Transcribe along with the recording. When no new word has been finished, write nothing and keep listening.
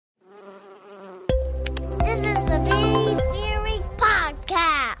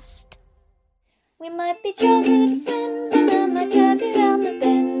might be childhood friends, and I might drive you round the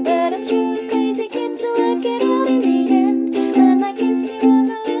bend, but I'm sure as crazy kids will work it out in the end. I might kiss you on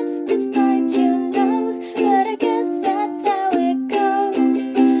the lips despite your nose, but I guess that's how it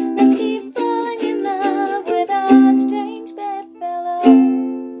goes. Let's keep falling in love with our strange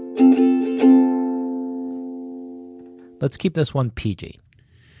bedfellows. Let's keep this one PG.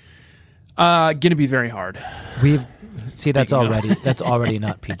 Gonna be very hard. That's already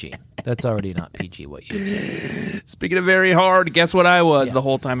not PG. That's already not PG what you said. Speaking of very hard, guess what I was the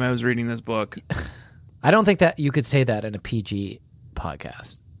whole time I was reading this book? I don't think that you could say that in a PG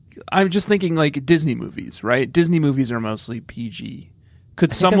podcast. I'm just thinking like Disney movies, right? Disney movies are mostly PG.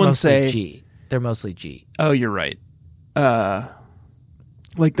 Could someone say G? They're mostly G. Oh, you're right.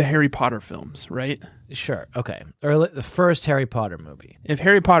 Like the Harry Potter films, right? Sure. Okay. Or the first Harry Potter movie. If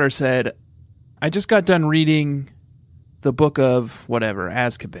Harry Potter said, I just got done reading the book of whatever,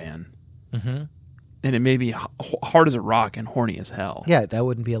 Azkaban, Mm-hmm. and it may be hard as a rock and horny as hell. Yeah, that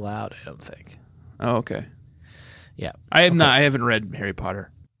wouldn't be allowed, I don't think. Oh, okay. Yeah. I haven't read Harry Potter.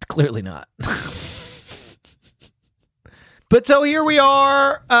 Clearly not. But so here we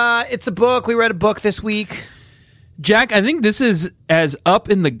are. It's a book. We read a book this week. Jack, I think this is as up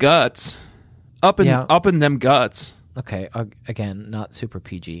in the guts, up in them guts, Okay. Again, not super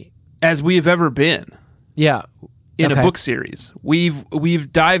PG. as we have ever been Yeah. in Okay. a book series.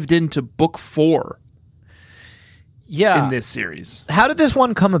 We've dived into book 4 Yeah. in this series. How did this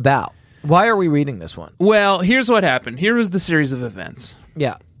one come about? Why are we reading this one? Well, here's what happened. Here was the series of events.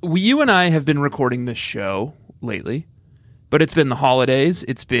 Yeah. You and I have been recording this show lately, but it's been the holidays.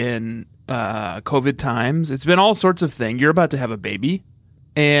 It's been COVID times. It's been all sorts of things. You're about to have a baby,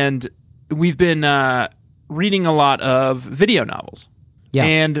 and we've been reading a lot of video novels. Yeah.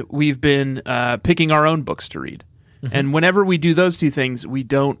 And we've been picking our own books to read. Mm-hmm. And whenever we do those two things, we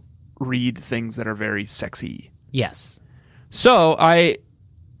don't read things that are very sexy. Yes. So I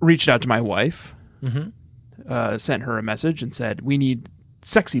reached out to my wife, Mm-hmm. sent her a message and said, we need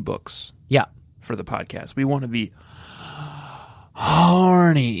sexy books Yeah. for the podcast. We want to be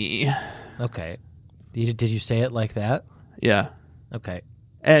horny. Okay. Did you say it like that? Yeah. Okay.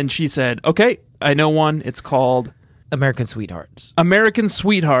 And she said, okay, I know one. It's called American Sweethearts. American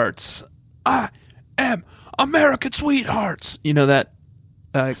Sweethearts. I am American Sweethearts. You know that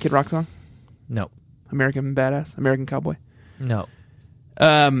Kid Rock song? No. American Badass? American Cowboy? No.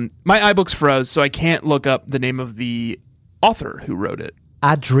 My iBooks froze, so I can't look up the name of the author who wrote it.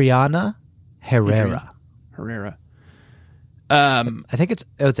 Adriana Herrera. Herrera. I think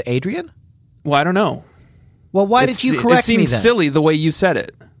it's Adrian? Well, I don't know. Well, why did you correct me then? It seemed then? silly the way you said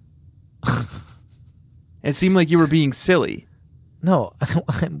it. It seemed like you were being silly. No,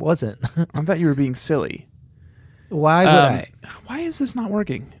 I wasn't. I thought you were being silly. Why would I? Why is this not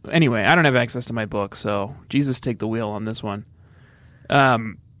working? Anyway, I don't have access to my book, so Jesus take the wheel on this one.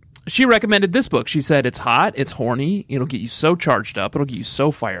 She recommended this book. She said it's hot, it's horny, it'll get you so charged up, it'll get you so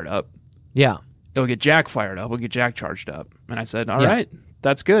fired up. Yeah. It'll get Jack fired up, it'll get Jack charged up. And I said, all right,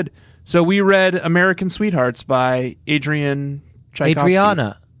 that's good. So we read American Sweethearts by Adrian Tchaikovsky.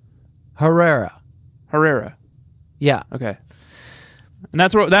 Adriana Herrera. Yeah. Okay. And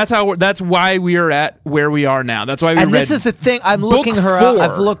that's why we are at where we are now. That's why we And read this is the thing. I'm book looking her up. 4.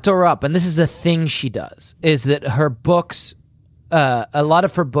 I've looked her up, and this is the thing she does, is that her books, a lot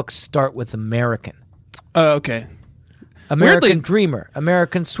of her books start with American. Okay. American Weirdly- Dreamer,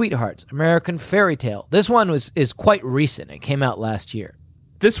 American Sweethearts, American Fairy Tale. This one is quite recent. It came out last year.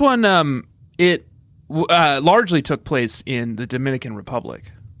 This one, it largely took place in the Dominican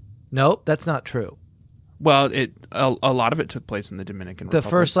Republic. Nope, that's not true. Well, a lot of it took place in the Dominican The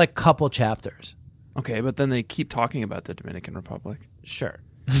Republic. first couple chapters. Okay, but then they keep talking about the Dominican Republic. Sure.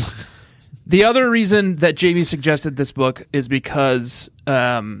 The other reason that Jamie suggested this book is because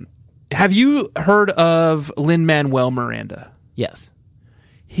have you heard of Lin-Manuel Miranda? Yes.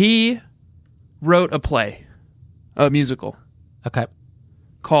 He wrote a play, a musical, Okay.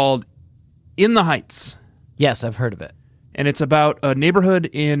 called In the Heights. Yes, I've heard of it. And it's about a neighborhood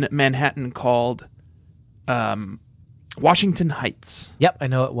in Manhattan called Washington Heights. Yep, I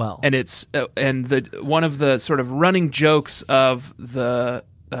know it well. And it's one of the sort of running jokes of the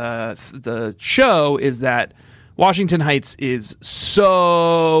show is that Washington Heights is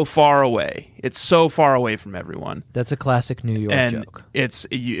so far away. It's so far away from everyone. That's a classic New York And joke. it's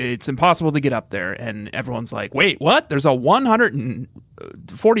impossible to get up there. And everyone's like, wait, what? There's a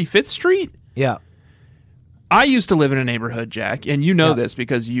 145th Street? Yeah. I used to live in a neighborhood, Jack, and you know Yeah. this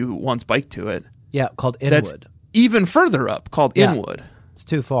because you once biked to it. Yeah, called That's Inwood. even further up, called Yeah. Inwood. It's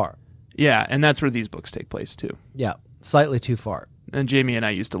too far. Yeah, and that's where these books take place, too. Yeah, slightly too far. And Jamie and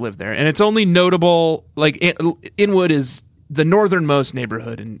I used to live there. And it's only notable, like, Inwood is the northernmost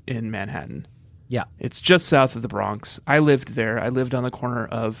neighborhood in Manhattan. Yeah. It's just south of the Bronx. I lived there. I lived on the corner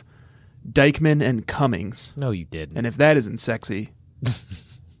of Dykeman and Cummings. No, you didn't. And if that isn't sexy,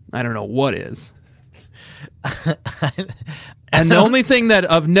 I don't know what is. And the only thing that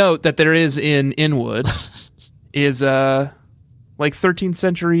of note that there is in Inwood is like 13th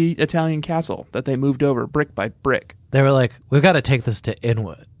century Italian castle that they moved over brick by brick. They were like, we've got to take this to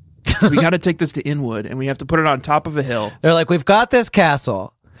Inwood. We got to take this to Inwood, and we have to put it on top of a hill. They're like, we've got this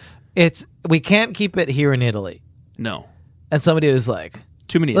castle. We can't keep it here in Italy. No. And somebody was like,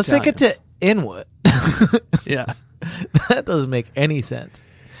 Too many let's take it to Inwood. Yeah. That doesn't make any sense.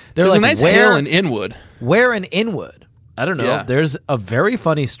 They're There's like, a nice hill in Inwood. Where in Inwood? I don't know. Yeah. There's a very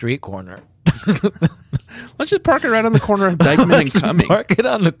funny street corner. Let's just park it right on the corner of Dykeman and Cummings. Park it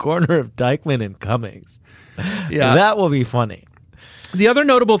on the corner of Dykeman and Cummings. Yeah. That will be funny. The other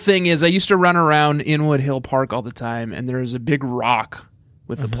notable thing is I used to run around Inwood Hill Park all the time, and there's a big rock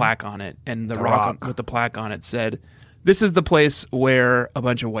with a plaque on it. And the rock with the plaque on it said, "This is the place where a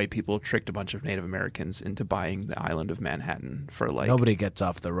bunch of white people tricked a bunch of Native Americans into buying the island of Manhattan for like Nobody gets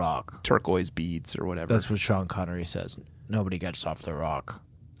off the rock. turquoise beads or whatever." That's what Sean Connery says. Nobody gets off the rock.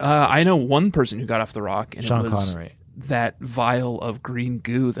 I know one person who got off the rock, and Sean it was Connery. that vial of green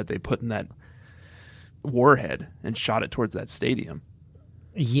goo that they put in that warhead and shot it towards that stadium.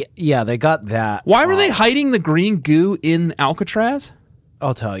 Yeah, they got that. Why were they hiding the green goo in Alcatraz?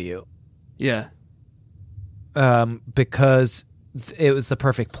 I'll tell you. Yeah. Because it was the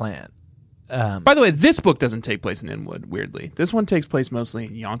perfect plan. By the way, this book doesn't take place in Inwood, weirdly. This one takes place mostly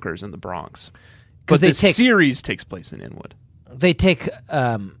in Yonkers and the Bronx. But the series takes place in Inwood. They take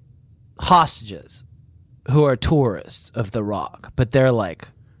hostages who are tourists of the Rock, but they're like,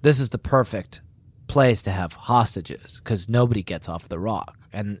 this is the perfect place to have hostages because nobody gets off the Rock.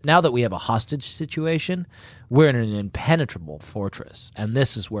 And now that we have a hostage situation, we're in an impenetrable fortress, and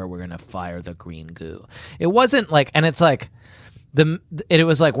this is where we're going to fire the green goo. It wasn't like, and it's like, it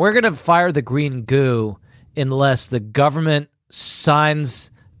was like, we're going to fire the green goo unless the government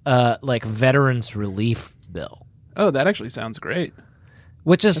signs like veterans relief bill. Oh, that actually sounds great.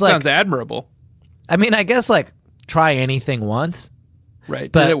 Which is that sounds admirable. I mean, I guess like try anything once. Right.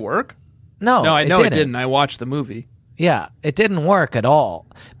 But did it work? No, I know it didn't. I watched the movie. Yeah, it didn't work at all.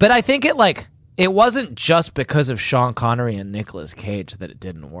 But I think it wasn't just because of Sean Connery and Nicolas Cage that it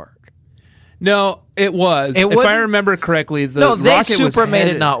didn't work. No, it was. If I remember correctly, the rocket was made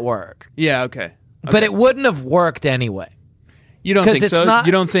it not work. Yeah, okay. But it wouldn't have worked anyway. You don't think so?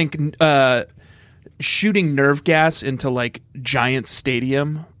 You don't think shooting nerve gas into like Giant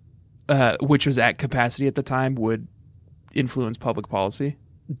Stadium, which was at capacity at the time, would influence public policy?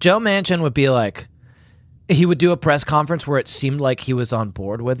 Joe Manchin would be like, he would do a press conference where it seemed like he was on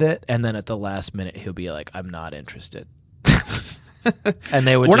board with it, and then at the last minute he'll be like, I'm not interested. And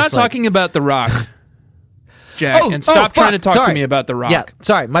they would. We're not talking about The Rock, Jack, and stop trying to talk to me about The Rock. Yeah,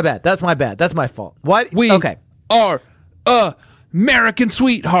 sorry, my bad. That's my bad. That's my fault. What? We are American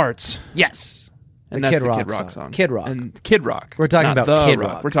sweethearts. Yes. And that's the Kid Rock song. Kid Rock. And Kid Rock. We're talking about The Kid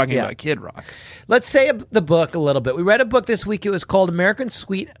Rock. Rock. We're talking about Kid Rock. Let's say the book a little bit. We read a book this week. It was called American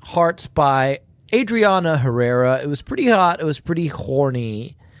Sweethearts by Adriana Herrera. It was pretty hot. It was pretty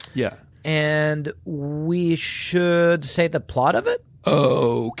horny. Yeah. And we should say the plot of it?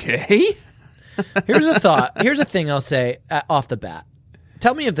 Okay. Here's a thought. Here's a thing I'll say off the bat.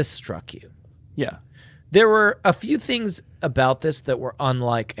 Tell me if this struck you. Yeah. There were a few things about this that were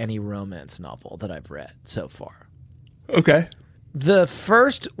unlike any romance novel that I've read so far. Okay. The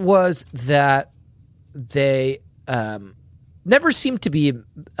first was that they never seemed to be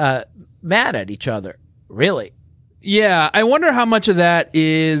mad at each other, really. Yeah, I wonder how much of that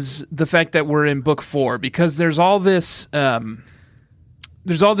is the fact that we're in book 4, because there's all this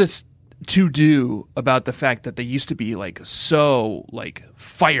to do about the fact that they used to be like so like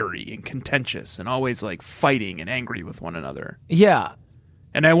fiery and contentious and always like fighting and angry with one another. Yeah.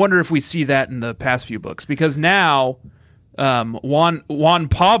 And I wonder if we see that in the past few books, because now Juan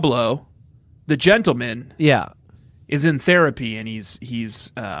Pablo, the gentleman, is in therapy, and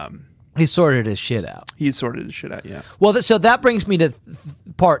he's sorted his shit out. He's sorted his shit out, yeah. Well, so that brings me to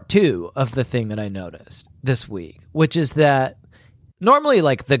part 2 of the thing that I noticed this week, which is that normally,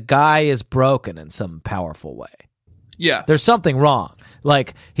 like, the guy is broken in some powerful way. Yeah. There's something wrong.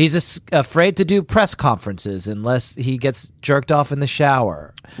 Like, he's afraid to do press conferences unless he gets jerked off in the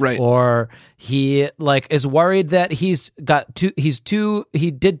shower. Right. Or he, like, is worried that he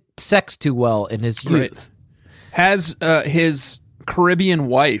did sex too well in his youth. Right. Has his Caribbean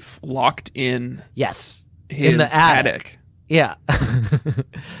wife locked in yes his in the attic. Yeah.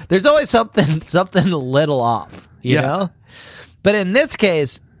 There's always something a little off, you Yeah. know? But in this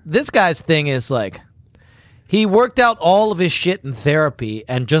case, this guy's thing is like he worked out all of his shit in therapy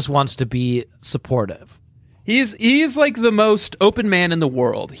and just wants to be supportive. He's like the most open man in the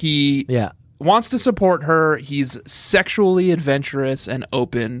world. He Yeah. wants to support her. He's sexually adventurous and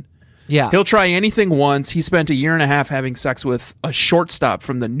open. Yeah. He'll try anything once. He spent a year and a half having sex with a shortstop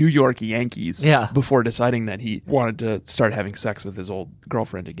from the New York Yankees before deciding that he wanted to start having sex with his old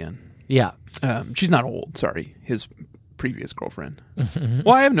girlfriend again. Yeah. She's not old, sorry. His previous girlfriend.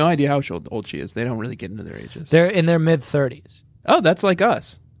 Well, I have no idea how old she is. They don't really get into their ages. They're in their mid-30s. Oh, that's like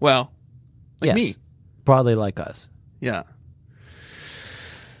us. Well, like Yes. me. Probably like us. Yeah.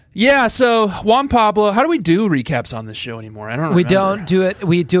 Yeah, so Juan Pablo, how do we do recaps on this show anymore? I don't remember. We don't do it.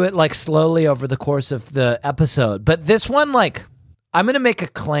 We do it like slowly over the course of the episode. But this one, like, I'm going to make a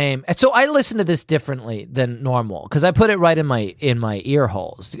claim. So I listen to this differently than normal because I put it right in my ear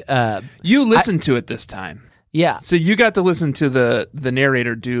holes. You listened to it this time. Yeah. So you got to listen to the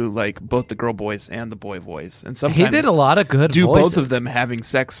narrator do like both the girl voice and the boy voice. And sometimes He did a lot of good do voices. both of them having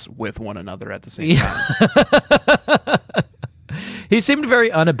sex with one another at the same time. He seemed very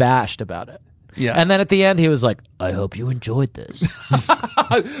unabashed about it. Yeah. And then at the end, he was like, I hope you enjoyed this.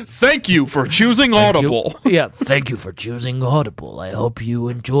 Thank you for choosing Audible. Yeah, thank you for choosing Audible. I hope you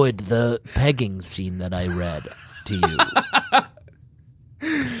enjoyed the pegging scene that I read to you.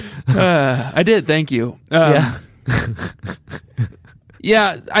 I did, thank you. Yeah.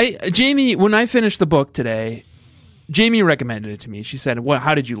 Yeah, Jamie, when I finished the book today, Jamie recommended it to me. She said,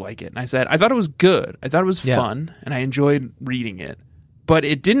 how did you like it? And I said, I thought it was good. I thought it was fun, and I enjoyed reading it. But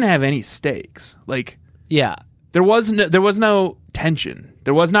it didn't have any stakes. Like, Yeah. there was no tension.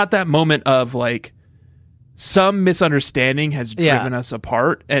 There was not that moment of, like, some misunderstanding has driven us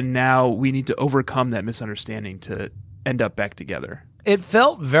apart, and now we need to overcome that misunderstanding to end up back together. It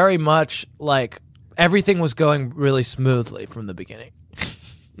felt very much like everything was going really smoothly from the beginning.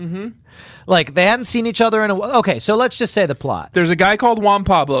 Mm-hmm. Like, they hadn't seen each other in a while. Okay, so let's just say the plot. There's a guy called Juan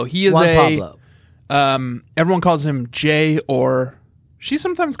Pablo. He is Juan Pablo. Everyone calls him Jay, or she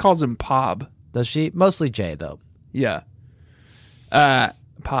sometimes calls him Pob. Does she? Mostly Jay, though. Yeah.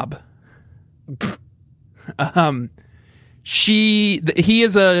 Pob. He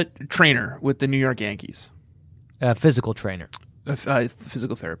is a trainer with the New York Yankees. A physical trainer. A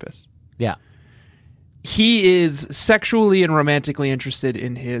physical therapist. Yeah. He is sexually and romantically interested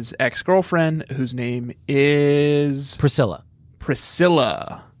in his ex-girlfriend, whose name is Priscilla.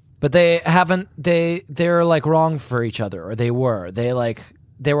 But they haven't, they're like wrong for each other, or they were. They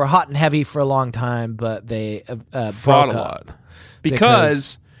were hot and heavy for a long time, but they fought broke a up lot.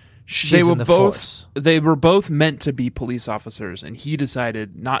 Because she's in the force. They were both meant to be police officers, and he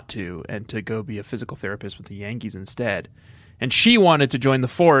decided not to, and to go be a physical therapist with the Yankees instead. And she wanted to join the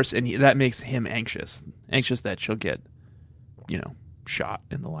force, and that makes him anxious that she'll get, shot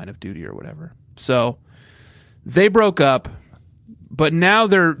in the line of duty or whatever. So they broke up, but now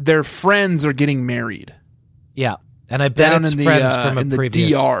their friends are getting married. Yeah, and I bet Down it's in the, friends from in the a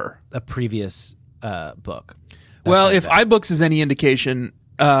DR. previous book. That's Well, what I if bet. iBooks is any indication,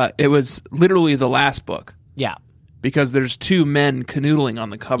 it was literally the last book, Yeah. because there's two men canoodling on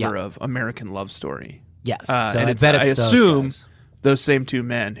the cover Yeah. of American Love Story. Yes. So And I bet it's I those assume guys. those same two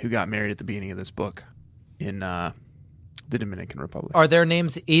men who got married at the beginning of this book in the Dominican Republic. Are their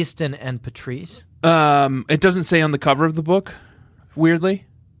names Easton and Patrice? It doesn't say on the cover of the book, weirdly.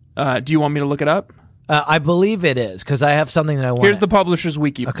 Do you want me to look it up? I believe it is, because I have something that I want. Here's the publisher's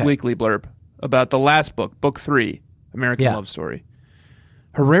weekly Okay. blurb about the last book, Book 3, American Yeah. Love Story.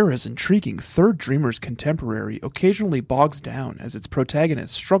 Herrera's intriguing third dreamer's contemporary occasionally bogs down as its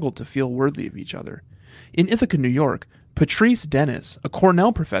protagonists struggle to feel worthy of each other. In Ithaca, New York, Patrice Dennis, a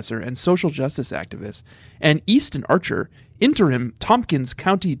Cornell professor and social justice activist, and Easton Archer, interim Tompkins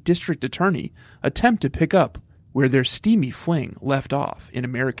County District Attorney, attempt to pick up where their steamy fling left off in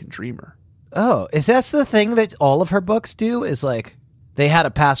American Dreamer. Oh, is that the thing that all of her books do? Is like they had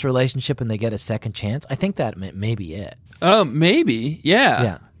a past relationship and they get a second chance? I think that may be it. Oh, maybe. Yeah.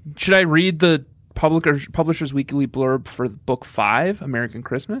 Yeah. Should I read the publisher's weekly blurb for book 5, American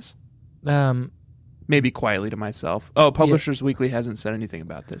Christmas? Maybe quietly to myself. Oh, Publishers Weekly hasn't said anything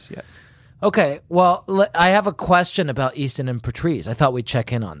about this yet. Okay, well, I have a question about Easton and Patrice. I thought we'd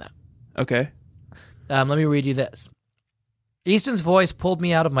check in on that. Okay. Let me read you this. Easton's voice pulled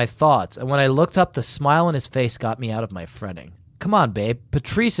me out of my thoughts, and when I looked up, the smile on his face got me out of my fretting. Come on, babe.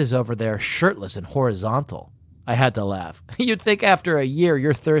 Patrice is over there, shirtless and horizontal. I had to laugh. You'd think after a year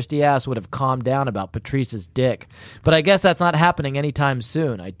your thirsty ass would have calmed down about Patrice's dick. But I guess that's not happening anytime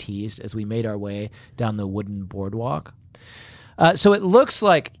soon, I teased as we made our way down the wooden boardwalk. So it looks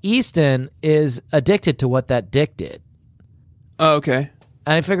like Easton is addicted to what that dick did. Oh, okay.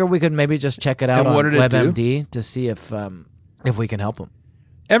 And I figured we could maybe just check it out And on what did it do? WebMD to see if we can help him.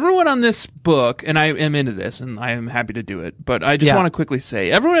 Everyone on this book, and I am into this, and I am happy to do it, but I just Yeah. want to quickly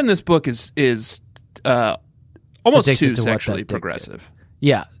say, everyone in this book is almost Addicted too to what sexually that dick progressive.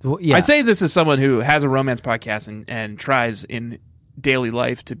 Yeah. Yeah. I say this as someone who has a romance podcast and tries in daily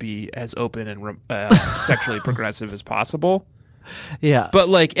life to be as open and sexually progressive as possible. Yeah. But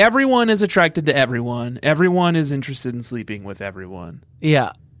like everyone is attracted to everyone. Everyone is interested in sleeping with everyone.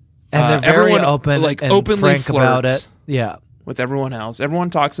 Yeah. And they're very everyone, open, like, and openly frank about flirts. it. Yeah. With everyone else. Everyone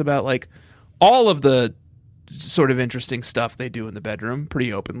talks about like all of the sort of interesting stuff they do in the bedroom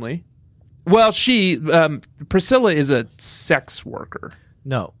pretty openly. Well, Priscilla is a sex worker.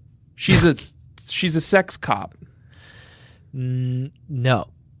 No. She's a sex cop. No.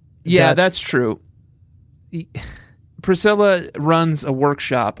 Yeah, that's true. Priscilla runs a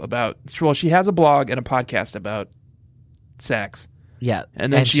workshop she has a blog and a podcast about sex. Yeah.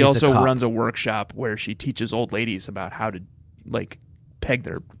 And then she she's a also cop. runs a workshop where she teaches old ladies about how to like peg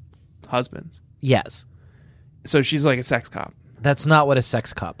their husbands. Yes. So she's like a sex cop. That's not what a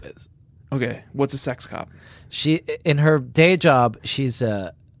sex cop is. Okay, what's a sex cop? She, in her day job, she's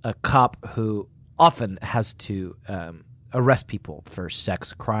a cop who often has to arrest people for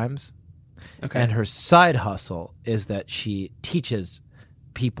sex crimes. Okay. And her side hustle is that she teaches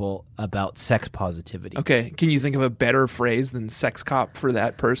people about sex positivity. Okay, can you think of a better phrase than sex cop for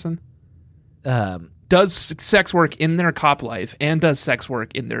that person? Um, Does sex work in their cop life and does sex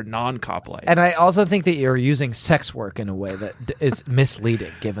work in their non-cop life? and I also think that you're using sex work in a way that is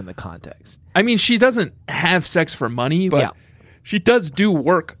misleading given the context. I mean, she doesn't have sex for money, but Yeah. she does do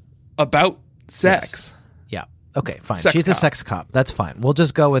work about sex. Yeah. Okay, fine. Sex She's a cop. sex cop. That's fine. We'll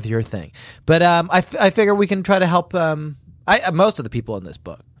just go with your thing. But I figure we can try to help most of the people in this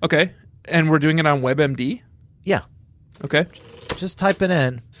book. Okay, and we're doing it on WebMD? Yeah. Okay. Just type it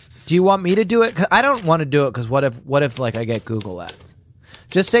in. Do you want me to do it? 'Cause I don't want to do it because what if like I get Google ads?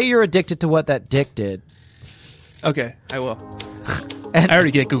 Just say you're addicted to what that dick did. Okay, I will. And I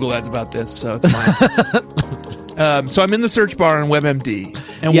already get Google ads about this, so it's fine. So I'm in the search bar on WebMD,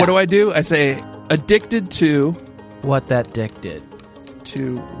 and Yeah. what do? I say addicted to what that dick did.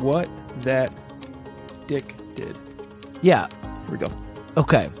 what that dick did. Yeah. Here we go.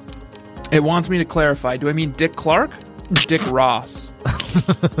 Okay. It wants me to clarify. Do I mean Dick Clark? Dick Ross.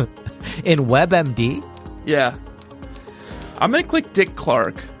 In WebMD? Yeah. I'm going to click Dick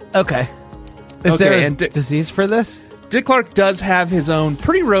Clark. Okay. Is Okay, there a and disease for this? Dick Clark does have his own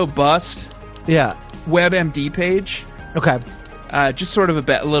pretty robust Yeah. WebMD page. Okay. Just sort of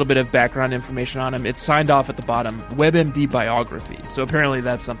a little bit of background information on him. It's signed off at the bottom, WebMD biography. So apparently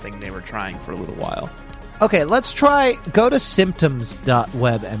that's something they were trying for a little while. Okay, let's try go to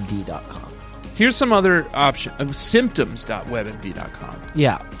symptoms.webmd.com. Here's some other option of symptoms.webmd.com.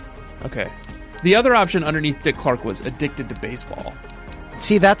 Yeah. Okay. The other option underneath Dick Clark was addicted to baseball.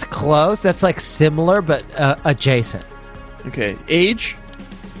 See, that's close. That's like similar but adjacent. Okay. Age,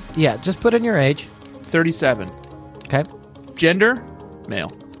 Yeah, just put in your age. 37. Okay. Gender, male.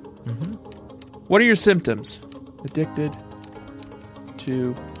 Mm-hmm. What are your symptoms? Addicted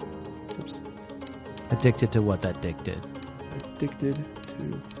to... Oops. Addicted to what that dick did. Addicted to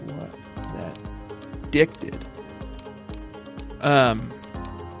what that dick did.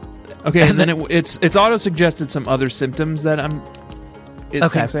 Okay, and then it's auto suggested some other symptoms that it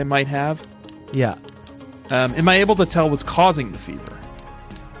Okay. thinks I might have. Yeah. Am I able to tell what's causing the fever?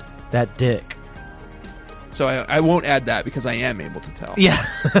 That dick. So I won't add that because I am able to tell. Yeah.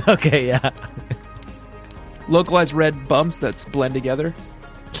 Okay, yeah. Localized red bumps that blend together.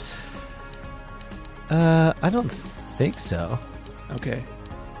 I don't think so. Okay.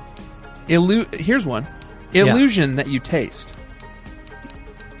 Here's one. Illusion that you taste.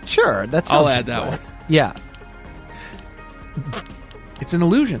 Sure, that sounds I'll add that good. one. Yeah. It's an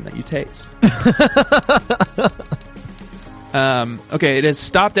illusion that you taste. Okay, it has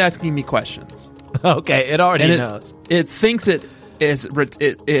stopped asking me questions. Okay, it already And knows. It thinks it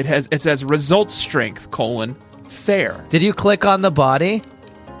says result strength, fair. Did you click on the body?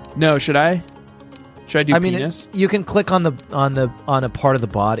 No, should I? Should I do penis? You can click on a part of the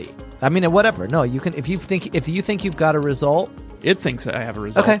body. I mean, whatever. No, you can if you think you've got a result. It thinks I have a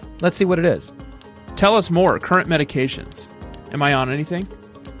result. Okay, let's see what it is. Tell us more. Current medications. Am I on anything?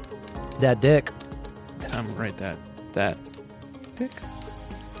 That dick. Write that dick.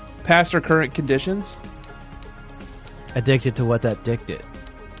 Past or current conditions. Addicted to what that dick did.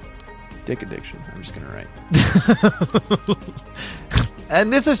 Dick addiction. I'm just gonna write.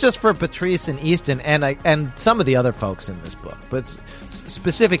 And this is just for Patrice and Easton and some of the other folks in this book, but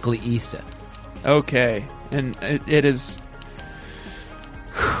specifically Easton. Okay, and it is.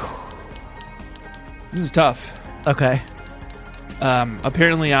 This is tough. Okay.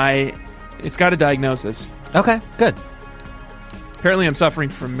 Apparently, it's got a diagnosis. Okay, good. Apparently, I'm suffering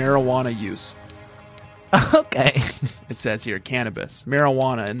from marijuana use. Okay. It says here cannabis,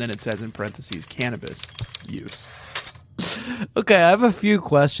 marijuana, and then it says in parentheses cannabis use. Okay, I have a few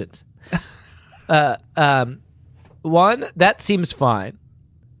questions. One, that seems fine.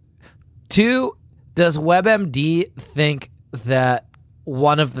 Two, does WebMD think that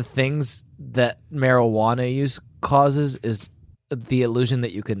one of the things that marijuana use causes is the illusion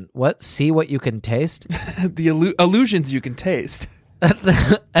that you can see what you can taste? The illusions you can taste.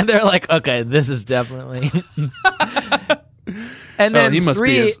 And they're like, okay, this is definitely. And then he must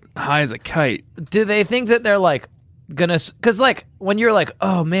three, be as high as a kite. do they think that they're like gonna? Because like when you're like,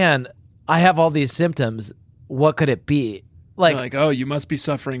 oh man, I have all these symptoms. What could it be? Like, oh, you must be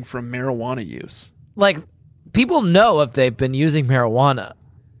suffering from marijuana use. Like people know if they've been using marijuana.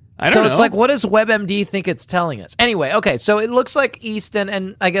 I don't know. So it's like, what does WebMD think it's telling us? Anyway, okay, so it looks like Easton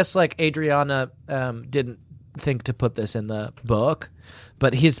and I guess like Adriana didn't think to put this in the book,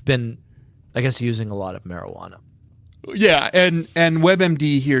 but he's been, I guess, using a lot of marijuana. Yeah, and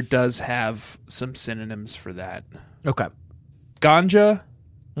WebMD here does have some synonyms for that. Okay. Ganja,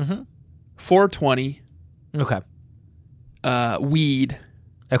 Mm-hmm. 420, Okay. weed.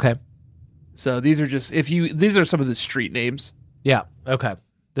 Okay. So these are some of the street names. Yeah. Okay.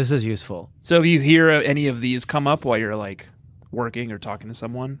 This is useful. So if you hear any of these come up while you're like working or talking to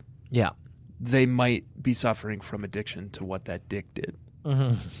someone, Yeah. they might be suffering from addiction to what that dick did.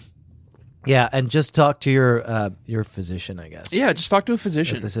 Mm-hmm. Yeah, and just talk to your physician, I guess. Yeah, just talk to a If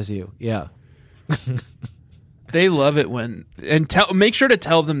physician. this is you. Yeah. They love it make sure to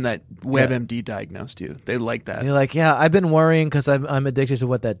tell them that WebMD diagnosed you. They like that. You're like, yeah, I've been worrying because I'm addicted to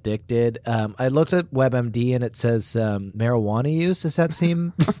what that dick did. I looked at WebMD and it says marijuana use. Does that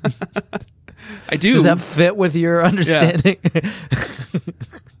seem? I do. Does that fit with your understanding?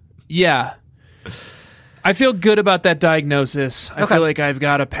 Yeah. I feel good about that diagnosis. I Okay. feel like I've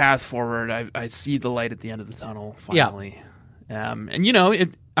got a path forward. I see the light at the end of the tunnel finally. And you know,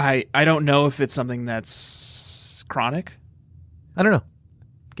 I don't know if it's something that's chronic. I don't know.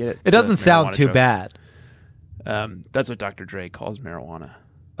 Get it? It doesn't It's a sound marijuana too joke. bad. That's what Dr. Dre calls marijuana.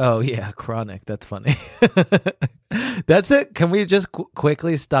 Oh yeah, chronic. That's funny. That's it. Can we just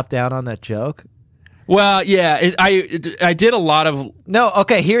quickly stop down on that joke? Well, yeah, I did a lot of No.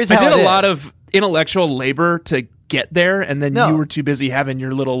 Okay. Here's how I did it a is. lot of intellectual labor to get there, and then No. you were too busy having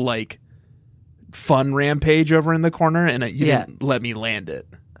your little like fun rampage over in the corner, and you didn't let me land it.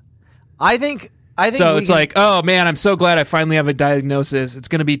 I think. So we it's can- like, oh man, I'm so glad I finally have a diagnosis. It's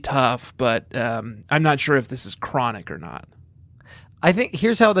going to be tough, but I'm not sure if this is chronic or not. I think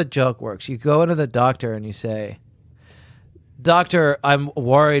here's how the joke works. You go into the doctor and you say, "Doctor, I'm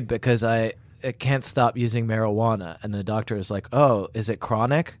worried because I can't stop using marijuana." And the doctor is like, "Oh, is it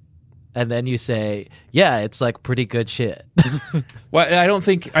chronic?" And then you say, "Yeah, it's like pretty good shit." Well, I don't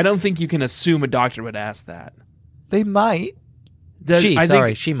think you can assume a doctor would ask that. They might. She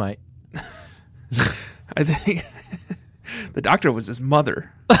might. I think the doctor was his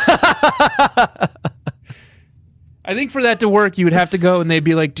mother. I think for that to work, you would have to go and they'd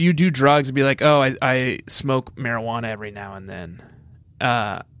be like, "Do you do drugs?" And be like, "Oh, I smoke marijuana every now and then."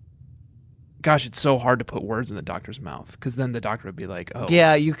 Gosh, it's so hard to put words in the doctor's mouth because then the doctor would be like, "Oh,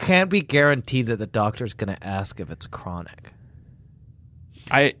 Yeah, you can't be guaranteed that the doctor's going to ask if it's chronic.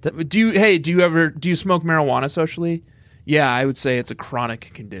 do you smoke marijuana socially?" Yeah, I would say it's a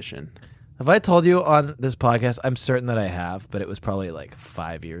chronic condition. Have I told you on this podcast? I'm certain that I have, but it was probably like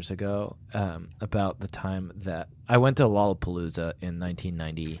 5 years ago, about the time that I went to Lollapalooza in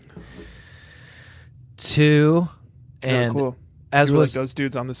 1992. And cool. as You were was like those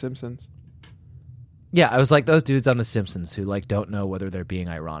dudes on The Simpsons. yeah, I was like those dudes on The Simpsons who like don't know whether they're being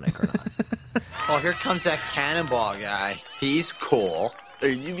ironic or not. Oh, here comes that cannonball guy. He's cool. Are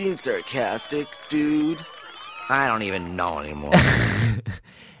you being sarcastic, dude? I don't even know anymore.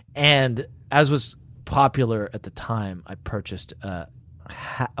 And as was popular at the time, I purchased a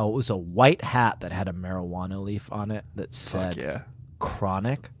hat. Oh, it was a white hat that had a marijuana leaf on it that Fuck said yeah.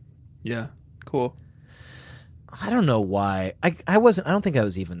 chronic. Yeah. Cool. I don't know why. I don't think I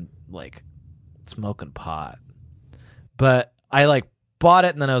was even like smoking pot. But I like bought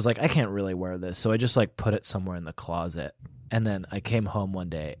it and then I was like, I can't really wear this. So I just like put it somewhere in the closet. And then I came home one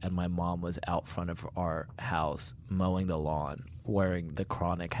day, and my mom was out front of our house mowing the lawn, wearing the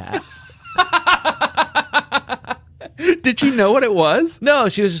Chronic hat. Did she know what it was? No,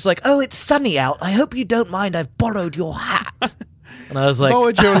 she was just like, "Oh, it's sunny out. I hope you don't mind. I've borrowed your hat." And I was like, Mow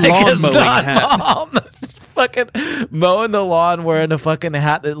with your "I lawn guess mowing not, hat." Mom." Fucking mowing the lawn wearing a fucking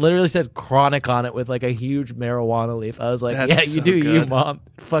hat that literally said Chronic on it with like a huge marijuana leaf. I was like, That's "Yeah, you so do you, good. Mom.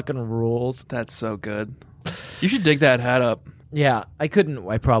 It fucking rules." That's so good. You should dig that hat up. Yeah, I couldn't.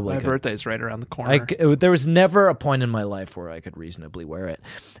 I probably My could. birthday's right around the corner. There was never a point in my life where I could reasonably wear it.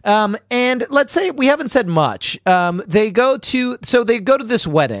 And let's say we haven't said much. They go to this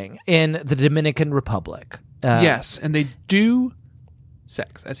wedding in the Dominican Republic. Yes, and they do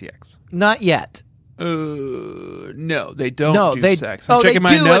sex. S-E-X. Not yet. No, they don't No, do they sex. I'm checking they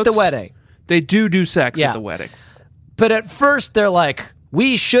my do notes. at the wedding. They do sex Yeah. at the wedding. But at first they're like,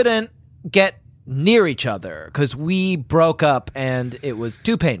 we shouldn't get near each other because we broke up and it was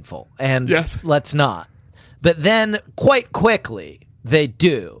too painful. And Yes. let's not. But then quite quickly they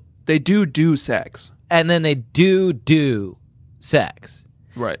do. They do sex. And then they do sex.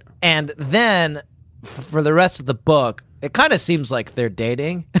 Right. And then for the rest of the book, it kind of seems like they're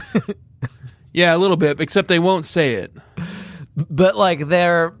dating. Yeah, a little bit, except they won't say it. But like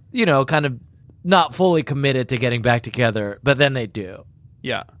they're, kind of not fully committed to getting back together, but then they do.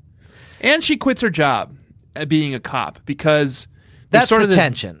 Yeah. And she quits her job at being a cop because That's there's sort the of this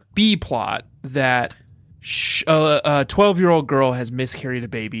tension. B plot that a 12-year-old girl has miscarried a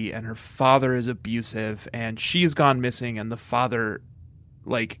baby and her father is abusive and she's gone missing and the father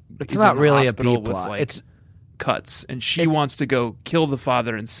It's is not in the really a hospital B plot. with It's cuts and she wants to go kill the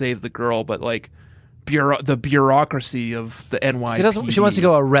father and save the girl, but the bureaucracy of the NYPD. she wants to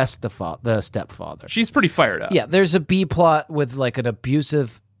go arrest the stepfather. She's pretty fired up. Yeah, there's a B plot with like an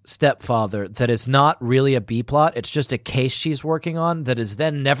abusive stepfather that is not really a B plot. It's just a case she's working on that is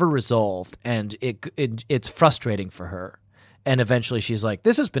then never resolved, and it's frustrating for her. And eventually she's like,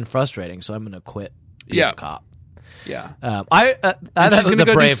 "This has been frustrating, so I'm going to quit being a cop." Yeah. I thought she's it was gonna a go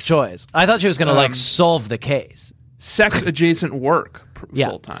do brave choice. I thought she was going to solve the case. Sex adjacent work Yeah.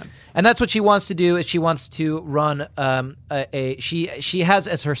 full time. And that's what she wants to do. Is she wants to run she has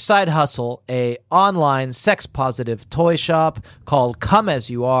as her side hustle a online sex positive toy shop called Come As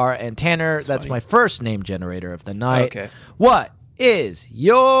You Are. And Tanner, that's funny. my first name generator of the night. Okay. What is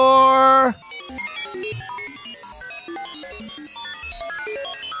your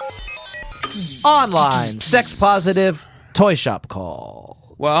online sex positive toy shop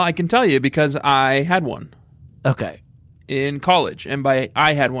call? Well, I can tell you because I had one Okay, in college. And by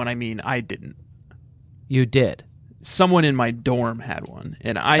I had one, I mean I didn't. you did. Someone in my dorm had one,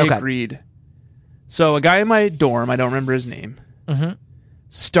 and I Okay. agreed. So a guy in my dorm, I don't remember his name,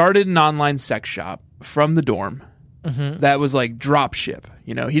 started an online sex shop from the dorm that was like drop ship.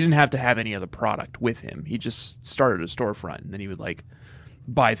 He didn't have to have any other product with him. He just started a storefront, and then he would like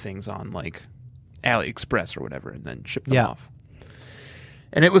buy things on like AliExpress or whatever and then ship them Yeah. off.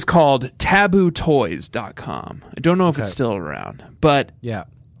 And it was called tabootoys.com. I don't know if it's still around, but Yeah.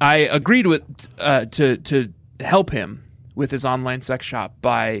 I agreed with to help him with his online sex shop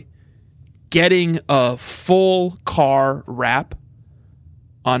by getting a full car wrap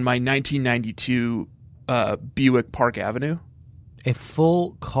on my 1992 Buick Park Avenue. A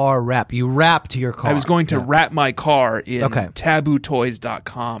full car wrap. You wrapped your car. I was going to wrap my car in Okay.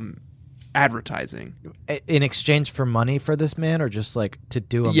 tabootoys.com advertising. In exchange for money for this man, or just like to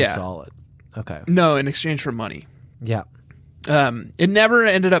do him Yeah. a solid? Okay. No, in exchange for money. Yeah. It never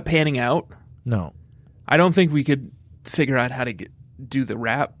ended up panning out. No. I don't think we could figure out how to do the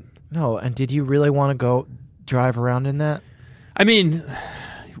wrap. No. And did you really want to go drive around in that? I mean,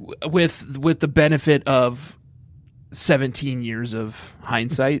 with the benefit of 17 years of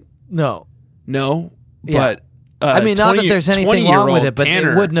hindsight, No. no. Yeah. But I mean, not that there's anything wrong with it, but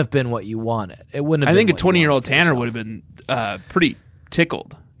Tanner, it wouldn't have been what you wanted. It wouldn't have. I think a been what you 20-year-old wanted for Tanner yourself. would have been pretty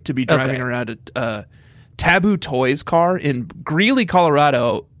tickled to be driving Okay. around a Taboo Toys car in Greeley,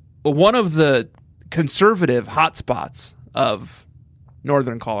 Colorado, one of the conservative hotspots of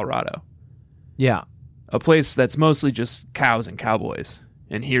northern Colorado. Yeah. A place that's mostly just cows and cowboys.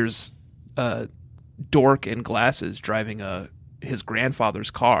 And here's a dork in glasses driving his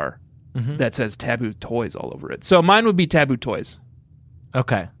grandfather's car that says Taboo Toys all over it. So mine would be Taboo Toys.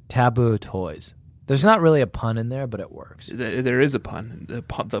 Okay. Taboo Toys. There's not really a pun in there, but it works. There is a pun. The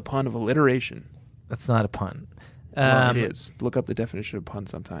pun of alliteration. That's not a pun. Well, it is. Look up the definition of pun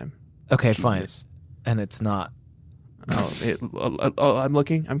sometime. Okay, fine. Genius. And it's not. I'm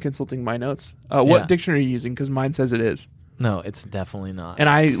looking. I'm consulting my notes. What Yeah. dictionary are you using? Because mine says it is. No, it's definitely not. And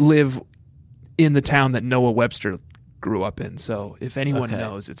I live in the town that Noah Webster grew up in. So if anyone Okay.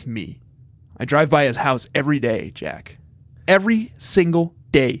 knows, it's me. I drive by his house every day, Jack. Every single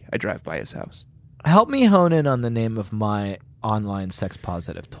day I drive by his house. Help me hone in on the name of my online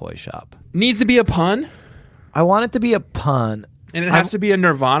sex-positive toy shop. Needs to be a pun, I want it to be a pun. and it has to be a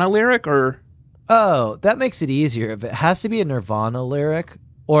Nirvana lyric, or Oh, that makes it easier. If it has to be a Nirvana lyric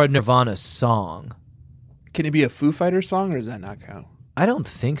or a Nirvana song. can it be a Foo Fighters song, or does that not count? I don't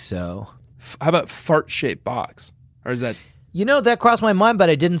think so. How about fart-shaped box? Or is that... You know, that crossed my mind, but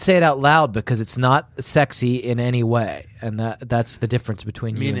I didn't say it out loud because it's not sexy in any way. And that's the difference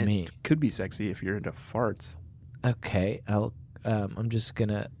between I you mean, and it me. could be sexy if you're into farts. Okay, I'm just going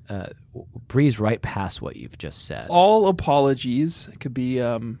to breeze right past what you've just said. All apologies. It could be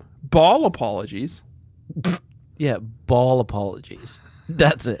ball apologies. Yeah, ball apologies.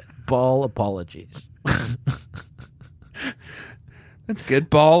 That's it. Ball apologies. That's good.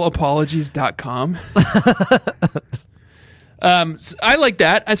 Ballapologies.com. So I like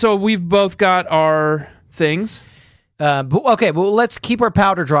that. So we've both got our things. But let's keep our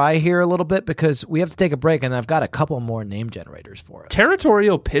powder dry here a little bit because we have to take a break, and I've got a couple more name generators for it.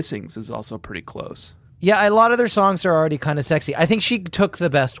 Territorial Pissings is also pretty close. Yeah, a lot of their songs are already kind of sexy. I think she took the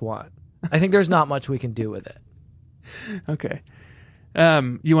best one. I think there's not much we can do with it. Okay.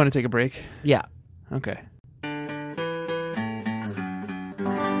 You want to take a break? Yeah. Okay.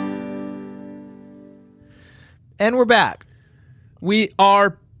 And we're back. We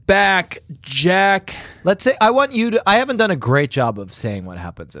are back, Jack. Let's say I haven't done a great job of saying what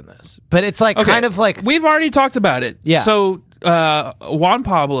happens in this, but it's like Okay. kind of like We've already talked about it. Yeah. So Juan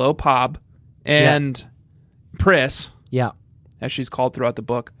Pablo, Pob, and Pris, yeah, as she's called throughout the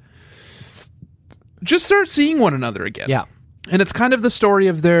book, just start seeing one another again. yeah, And it's kind of the story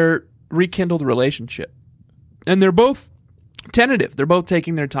of their rekindled relationship. And they're both tentative. They're both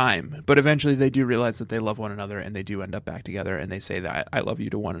taking their time. But eventually they do realize that they love one another, and they do end up back together, and they say that I love you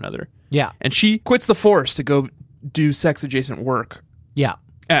to one another. yeah, And she quits the force to go do sex-adjacent work yeah.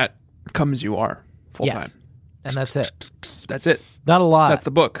 at Come As You Are full-time. Yes. And that's it. That's it. Not a lot. That's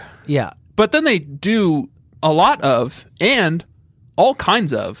the book. Yeah, But then they do a lot of, and all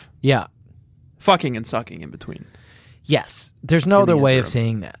kinds of, yeah, fucking and sucking in between. yes. There's no In the other way of interim.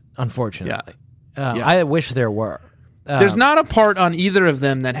 saying that, unfortunately. Yeah. I wish there were. There's not a part on either of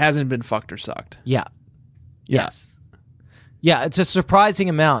them that hasn't been fucked or sucked. Yeah. Yeah. Yes. Yeah, it's a surprising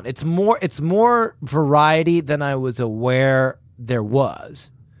amount. It's more variety than I was aware there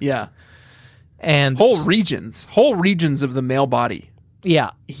was. Yeah. And Whole regions of the male body,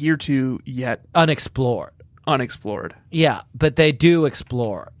 yeah, hereto yet unexplored. unexplored. Yeah, but they do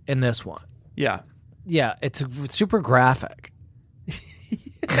explore in this one. Yeah. Yeah, it's super graphic.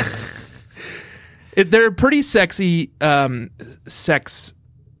 They're pretty sexy sex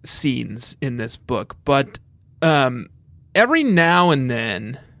scenes in this book, but every now and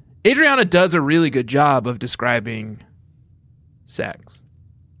then, Adriana does a really good job of describing sex.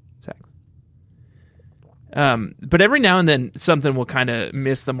 But every now and then, something will kind of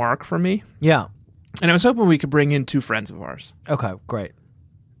miss the mark for me. Yeah. And I was hoping we could bring in two friends of ours. Okay, great.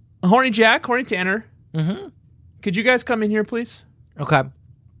 Horny Jack, Horny Tanner. Mm-hmm. Could you guys come in here, please? Okay.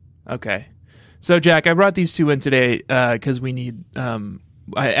 Okay. So, Jack, I brought these two in today because we need,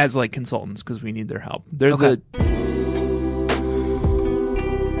 as like consultants, because we need their help. They're Okay.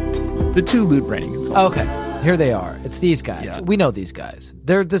 the two lewd branding consultants. Okay. Here they are. It's these guys. Yeah. We know these guys.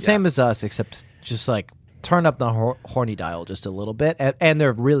 They're the same as us, except just like turn up the horny dial just a little bit, and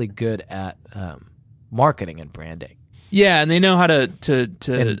they're really good at marketing and branding Yeah, and they know how and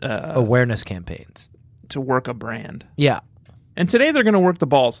to awareness campaigns. work a brand. Yeah. And today they're going to work the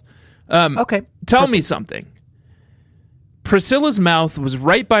balls. Okay. Tell me something. Priscilla's mouth was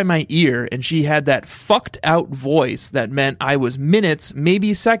right by my ear, and she had that fucked out voice that meant I was minutes,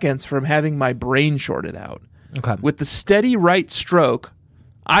 maybe seconds, from having my brain shorted out. Okay. With the steady right stroke,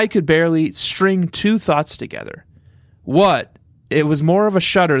 I could barely string two thoughts together. What? It was more of a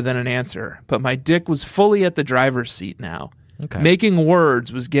shudder than an answer, but my dick was fully at the driver's seat now. Okay. Making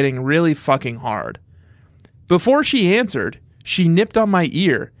words was getting really fucking hard. Before she answered, she nipped on my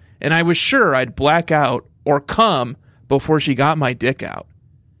ear, and I was sure I'd black out or come before she got my dick out.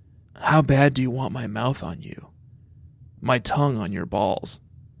 How bad do you want my mouth on you? My tongue on your balls.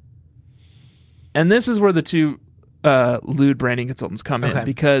 And this is where the two lewd branding consultants come in, Okay.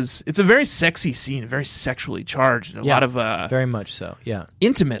 because it's a very sexy scene, very sexually charged, a Yeah. lot of Very much so. Yeah.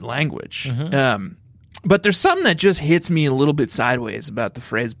 intimate language. Mm-hmm. But there's something that just hits me a little bit sideways about the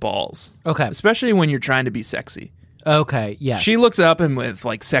phrase balls, Okay. especially when you're trying to be sexy. Okay. Yeah. She looks up and with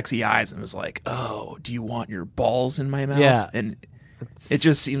like sexy eyes and was like, "Oh, do you want your balls in my mouth?" Yeah. And It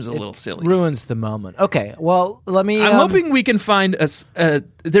just seems a little silly. Ruins the moment. Okay, well, let me... I'm hoping we can find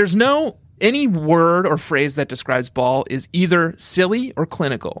there's no... Any word or phrase that describes ball is either silly or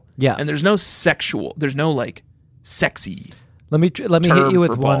clinical. Yeah. And there's no sexual. There's no, like, sexy. Let me hit term you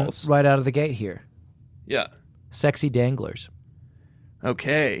with for one balls. right out of the gate here. Yeah. Sexy danglers.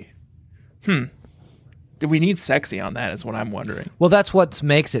 Okay. Do we need sexy on that is what I'm wondering. Well, that's what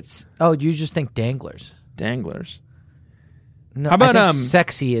makes it... Oh, you just think danglers. Danglers. No, How about, I think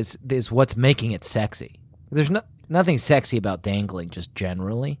sexy is what's making it sexy. There's nothing sexy about dangling just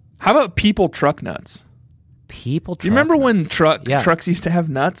generally. How about people truck nuts? People truck Do you remember when nuts. trucks used to have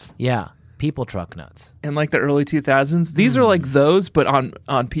nuts Yeah, people truck nuts. in like the early 2000s? These are like those, but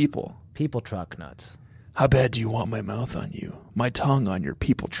on people. People truck nuts. How bad do you want my mouth on you? My tongue on your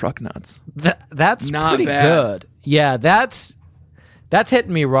people truck nuts. That's Not pretty bad. good. Yeah, that's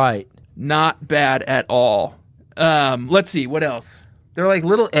hitting me right. Not bad at all. Let's see, what else? They're like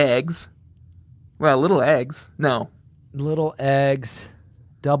little eggs. Well, little eggs. No. Little eggs,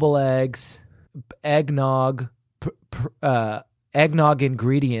 double eggs, eggnog, eggnog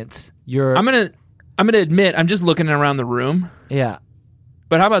ingredients. I'm gonna admit I'm just looking around the room. Yeah,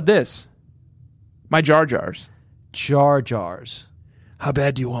 But how about this? My Jar Jars. Jar Jars. How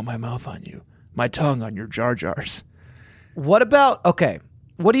bad do you want my mouth on you? My tongue on your Jar Jars. What about, okay,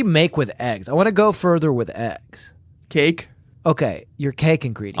 what do you make with eggs? I want to go further with eggs. Cake. Okay, your cake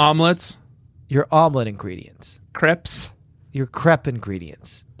ingredients. Omelets. Your omelet ingredients. Crepes. Your crepe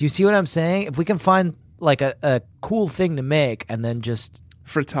ingredients. Do you see what I'm saying? If we can find like a cool thing to make and then just...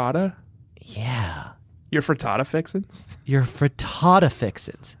 Frittata. Yeah. Your frittata fixins. Your frittata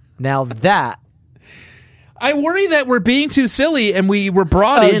fixins. Now that... I worry that we're being too silly and we were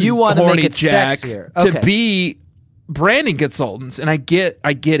brought in, you want to Horny make it Jack, sexier. to Okay. be branding consultants. And I get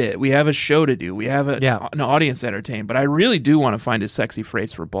it. We have a show to do. We have an audience to entertain. But I really do want to find a sexy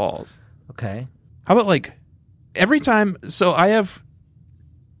phrase for balls. Okay. How about like every time? So I have.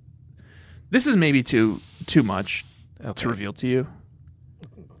 This is maybe too much to reveal to you.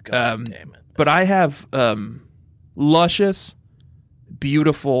 God damn it. But I have luscious,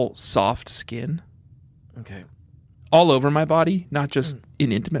 beautiful, soft skin Okay. all over my body, not just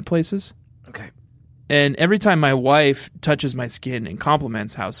in intimate places. Okay. And every time my wife touches my skin and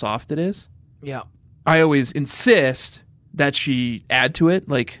compliments how soft it is, Yeah. I always insist that she add to it.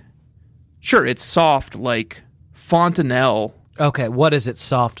 Like, sure, it's soft like fontanelle Okay. What is it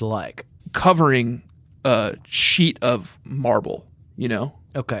soft like? covering a sheet of marble, you know?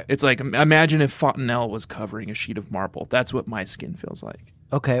 Okay. It's like, imagine if fontanelle was covering a sheet of marble. That's what my skin feels like.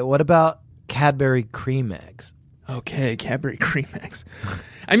 Okay. What about Cadbury cream eggs? Okay, Cadbury cream eggs.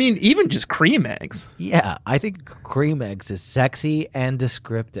 I mean, even just cream eggs. Yeah. I think cream eggs is sexy and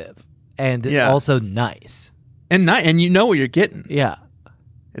descriptive and Yeah. also nice. And you know what you're getting. Yeah.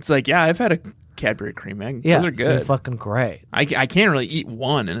 It's like, yeah, I've had a Cadbury cream egg. Yeah. Those are They're good. fucking great. I can't really eat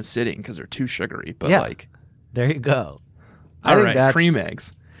one in a sitting because they're too sugary. But Yeah. like, There you go. all think right, that's- cream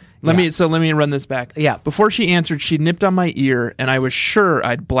eggs. Let me run this back. Yeah. Before she answered, she nipped on my ear, and I was sure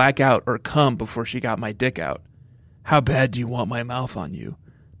I'd black out or come before she got my dick out. How bad do you want my mouth on you?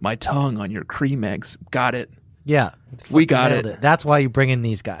 My tongue on your cream eggs. Got it. Yeah. We Fucking got nailed it. That's why you bring in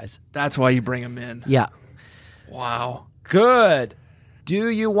these guys. That's why you bring them in. Yeah. Wow. Good. Do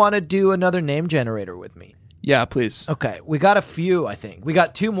you want to do another name generator with me? Yeah, please. Okay. We got a few, I think. We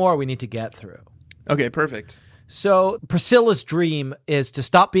got two more we need to get through. Okay, perfect. So Priscilla's dream is to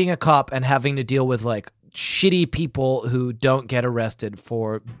stop being a cop and having to deal with like shitty people who don't get arrested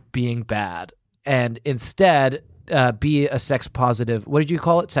for being bad, and instead be a sex positive. What did you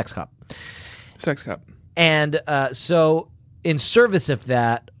call it? Sex cop. Sex cup. And so in service of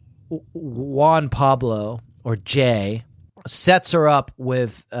that, Juan Pablo or Jay sets her up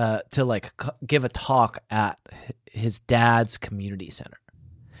with to like give a talk at his dad's community center.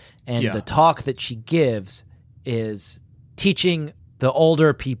 And Yeah. the talk that she gives is teaching the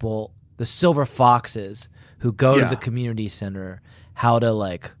older people, the silver foxes who go to Yeah. the community center, how to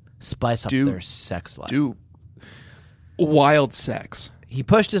like spice up Do- their sex life. Do wild sex. He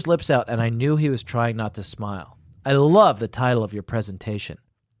pushed his lips out, and I knew he was trying not to smile. I love the title of your presentation.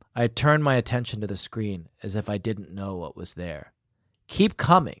 I turned my attention to the screen as if I didn't know what was there. Keep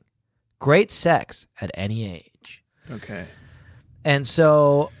coming. Great sex at any age. Okay. And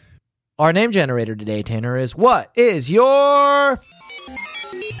so our name generator today, Tanner, is what is your...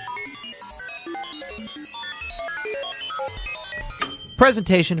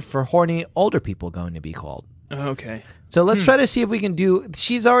 presentation for horny older people going to be called. Okay. So let's try to see if we can do...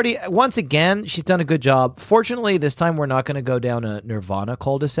 She's already... Once again, she's done a good job. Fortunately, this time we're not going to go down a Nirvana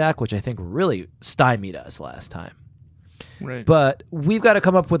cul-de-sac, which I think really stymied us last time. Right. But we've got to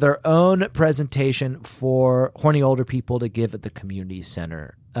come up with our own presentation for horny older people to give at the community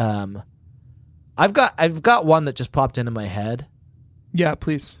center. I've got one that just popped into my head Yeah,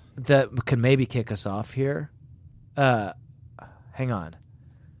 please. that could maybe kick us off here. Hang on.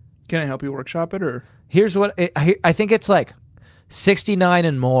 Can I help you workshop it, or? Here's what I think it's like 69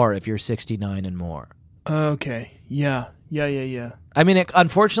 and more if you're 69 and more. Okay. Yeah. I mean, it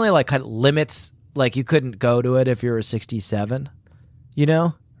unfortunately like kind of limits, like you couldn't go to it if you were 67, you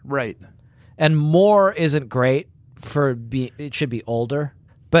know? Right. And more isn't great it should be older.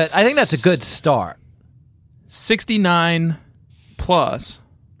 But I think that's a good start 69 plus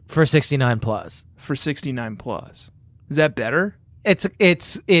for 69 plus. for 69 plus. Is that better? It's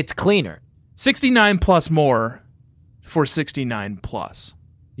cleaner. 69 plus more for 69 plus.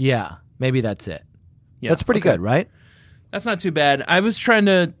 Yeah, maybe that's it. Yeah, That's pretty okay. good, right? That's not too bad. I was trying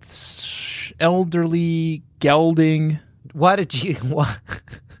to elderly gelding Why did you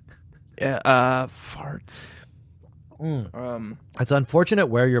farts. It's unfortunate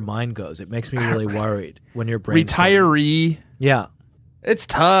where your mind goes. It makes me really worried when your brain Retiree. Yeah. It's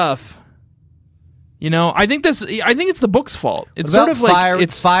tough. You know, I think it's the book's fault. It's About sort of like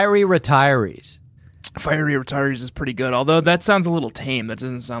it's fiery retirees. Fiery Retirees is pretty good, although that sounds a little tame. That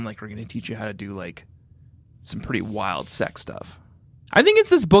doesn't sound like we're going to teach you how to do like some pretty wild sex stuff. I think it's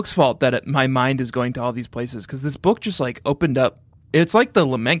this book's fault that my mind is going to all these places, because this book just like opened up. It's like the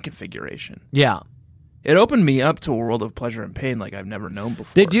lament configuration. Yeah. It opened me up to a world of pleasure and pain like I've never known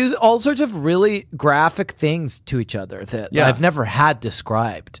before. They do all sorts of really graphic things to each other that Yeah. I've never had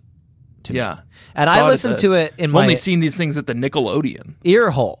described to me. Yeah. And Saw I it listened to it in I've my only seen these things at the Nickelodeon. ear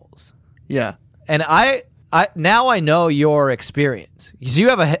holes. Yeah. And I now I know your experience. Because you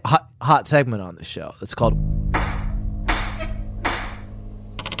have a hot segment on the show. It's called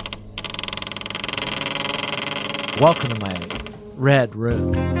Welcome to My Red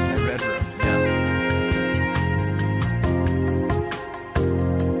Room. My red room. Yeah.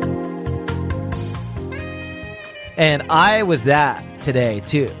 And I was that today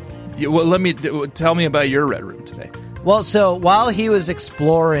too. Well, tell me about your red room today. Well, so while he was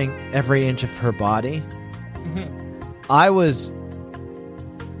exploring every inch of her body, I was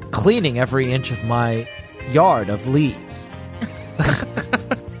cleaning every inch of my yard of leaves.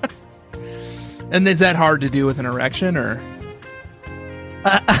 And is that hard to do with an erection, or?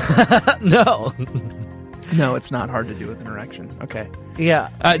 No. No, it's not hard to do with an erection. Okay. Yeah.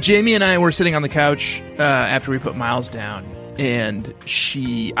 Jamie and I were sitting on the couch after we put Miles down, and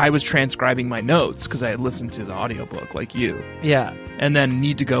I was transcribing my notes because I had listened to the audiobook like you, Yeah. and then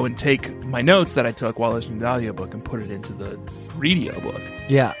need to go and take my notes that I took while listening to the audiobook and put it into the radio book.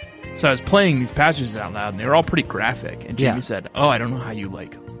 Yeah. So I was playing these passages out loud, and they were all pretty graphic. And Jamie Yeah. said, "Oh, I don't know how you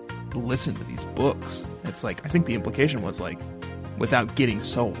like listen to these books." It's like, I think the implication was like, without getting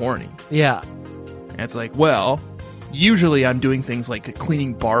so horny. Yeah. And it's like, well, usually I'm doing things like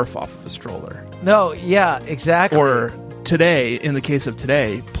cleaning barf off of a stroller. No, yeah, exactly. Or today, in the case of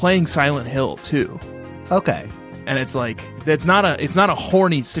today, playing Silent Hill 2. Okay. And it's like, it's not a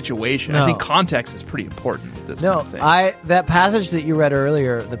horny situation. No. I think context is pretty important with this No, kind of thing. that passage that you read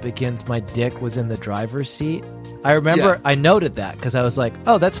earlier that begins, "My dick was in the driver's seat." I remember Yeah. I noted that because I was like,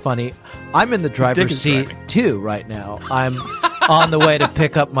 "Oh, that's funny. I'm in the dick driver's is seat driving. too right now. I'm on the way to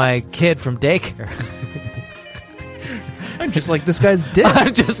pick up my kid from daycare." I'm just like this guy's dick.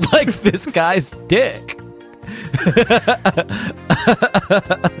 I'm just like this guy's dick.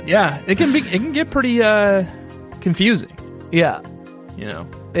 Yeah, it can get pretty confusing, Yeah, you know.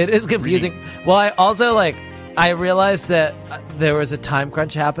 it is confusing. Well, I also I realized that there was a time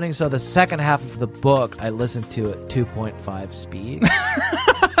crunch happening, so the second half of the book I listened to at 2.5 speed.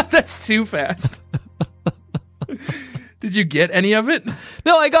 That's too fast. Did you get any of it?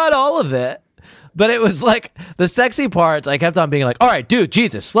 No, I got all of it. But it was like the sexy parts, I kept on being like, all right, dude,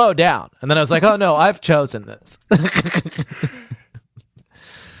 Jesus, slow down. And then I was like, oh no, I've chosen this.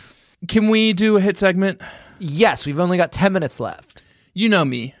 Can we do a hit segment? Yes, we've only got 10 minutes left. You know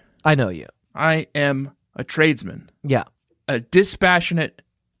me. I know you. I am a tradesman, Yeah. a dispassionate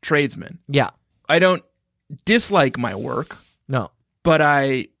tradesman. Yeah. I don't dislike my work, No. but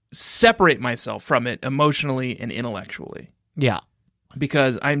I separate myself from it emotionally and intellectually Yeah.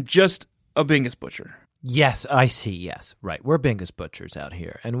 because I'm just a Bingus butcher. Yes, I see. Yes. Right. We're Bingus butchers out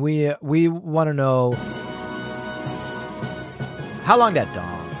here. And we want to know how long that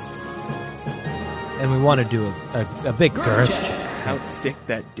dog. And we want to do a big girth check. How thick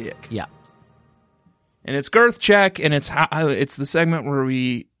that dick. Yeah. And it's girth check, and it's it's the segment where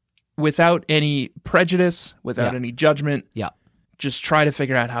we, without any prejudice, without Yeah. any judgment, Yeah. just try to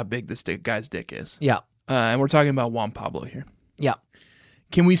figure out how big this guy's dick is. Yeah. and we're talking about Juan Pablo here. Yeah.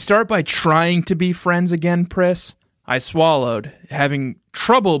 Can we start by trying to be friends again, Pris? I swallowed, having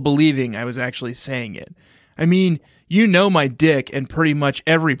trouble believing I was actually saying it. I mean, you know my dick and pretty much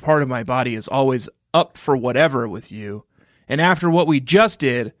every part of my body is always up for whatever with you. And after what we just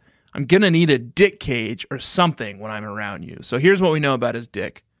did, I'm going to need a dick cage or something when I'm around you. So here's what we know about his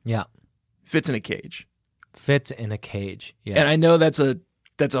dick. Yeah. Fits in a cage. Fits in a cage. Yeah. And I know that's a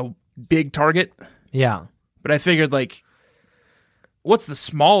big target, yeah. but I figured, like, what's the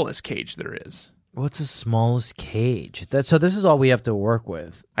smallest cage there is? What's the smallest cage? So this is all we have to work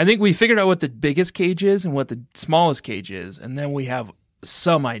with. I think we figured out what the biggest cage is and what the smallest cage is, and then we have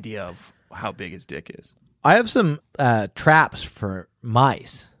some idea of how big his dick is. I have some traps for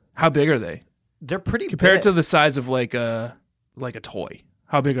mice. How big are they? They're pretty Compared big. to the size of like a toy.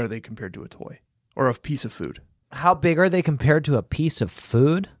 How big are they compared to a toy? Or a piece of food? How big are they compared to a piece of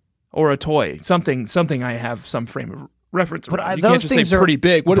food? Or a toy. Something I have some frame of reference But around. You those can't just things say are- pretty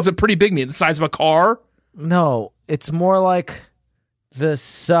big. What does a pretty big mean? The size of a car? No, it's more like the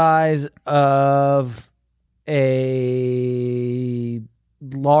size of a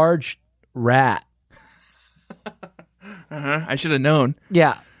large rat. I should have known.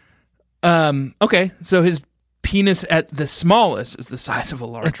 Yeah. Okay, so his penis at the smallest is the size of a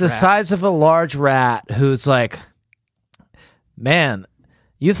large It's the rat. size of a large rat who's like, man,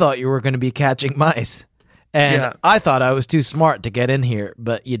 you thought you were going to be catching mice. And Yeah. I thought I was too smart to get in here,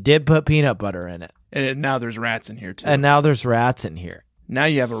 but you did put peanut butter in it. And now there's rats in here, too. And now there's rats in here. Now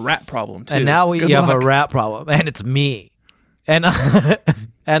you have a rat problem, too. And now Good you have a luck. rat problem. And it's me. And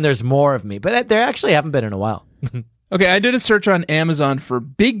and there's more of me. But there actually haven't been in a while. Okay, I did a search on Amazon for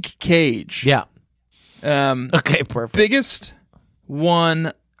big cage. Yeah. Um, Okay, perfect. biggest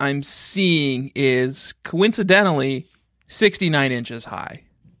one I'm seeing is coincidentally 69 inches high.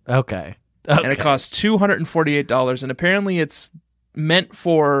 Okay. And it costs $248. And apparently it's meant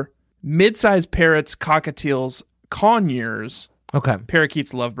for mid-sized parrots, cockatiels, conures, Okay.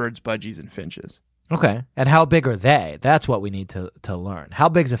 parakeets, lovebirds, budgies, and finches. Okay. And how big are they? That's what we need to learn. How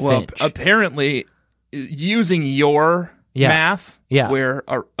big's a Well, finch? apparently, using your Yeah. math, Yeah. where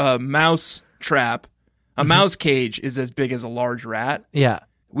a mouse trap, a mouse cage is as big as a large rat, yeah.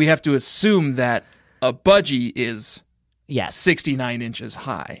 we have to assume that a budgie is Yes. 69 inches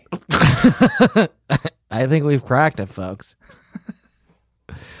high. I think we've cracked it, folks.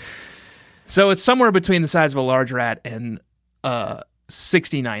 So it's somewhere between the size of a large rat and a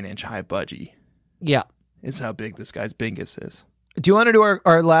 69-inch high budgie Yeah. is how big this guy's bingus is. Do you want to do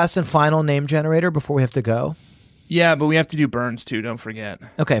our last and final name generator before we have to go? Yeah, but we have to do burns too, don't forget.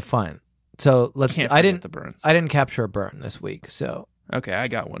 Okay, fine. So let's. Can't I forget didn't. the burns. I didn't capture a burn this week. So Okay, I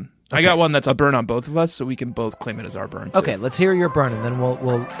got one. I got one that's a burn on both of us, so we can both claim it as our burn too. okay, let's hear your burn, and then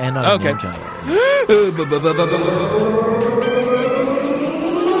we'll end on a Okay. name generator.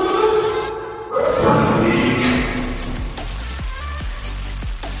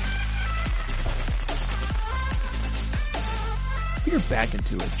 You're back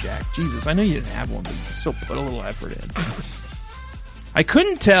into it, Jack. Jesus, I know you didn't have one, but you still put a little effort in. I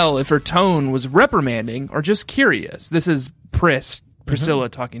couldn't tell if her tone was reprimanding or just curious. This is Priscilla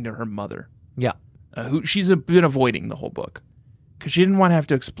talking to her mother, Yeah. who she's been avoiding the whole book because she didn't want to have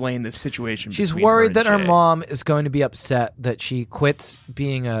to explain this situation. She's between worried her that her and Jay. mom is going to be upset that she quits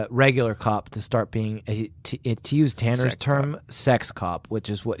being a regular cop to start being to use Tanner's Sex term, sex cop, which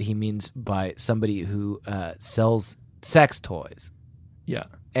is what he means by somebody who sells sex toys Yeah,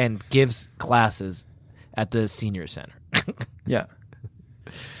 and gives classes at the senior center. yeah.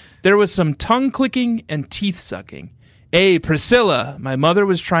 There was some tongue clicking and teeth sucking. Hey, Priscilla, my mother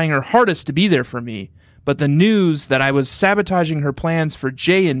was trying her hardest to be there for me, but the news that I was sabotaging her plans for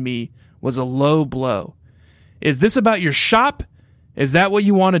Jay and me was a low blow. Is this about your shop? Is that what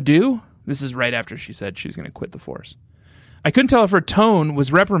you want to do? This is right after she said she was going to quit the force. I couldn't tell if her tone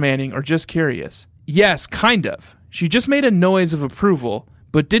was reprimanding or just curious. Yes, kind of. She just made a noise of approval,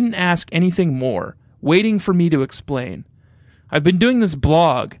 but didn't ask anything more, waiting for me to explain. I've been doing this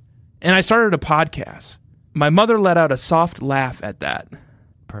blog, and I started a podcast. My mother let out a soft laugh at that,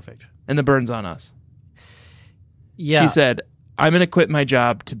 Perfect. and the burn's on us. Yeah. She said, I'm going to quit my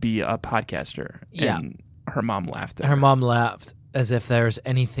job to be a podcaster. Yeah. And her mom laughed at Her her. mom laughed as if there's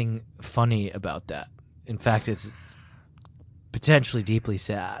anything funny about that. In fact, it's potentially deeply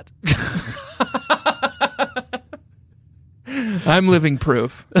sad. I'm living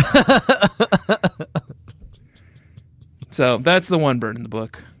proof. So that's the one burn in the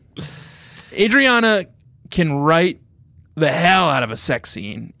book. Adriana can write the hell out of a sex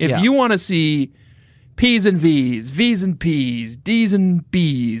scene. If Yeah. you want to see P's and V's, V's and P's, D's and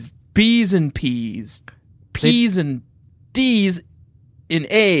B's, B's and P's, P's and D's in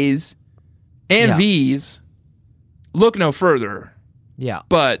A's and Yeah. V's. Look no further. Yeah.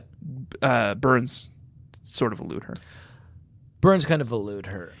 But Burns sort of elude her. Burns kind of elude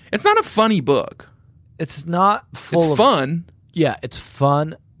her. It's not a funny book. It's not full It's of fun. Yeah, it's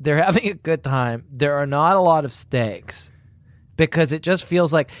fun. They're having a good time. There are not a lot of stakes because it just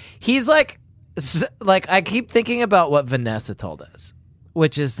feels like he's like I keep thinking about what Vanessa told us,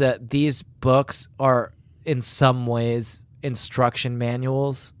 which is that these books are in some ways instruction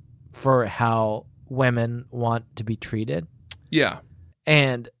manuals for how women want to be treated. Yeah.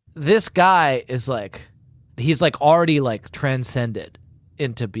 And this guy is like, he's like already like transcended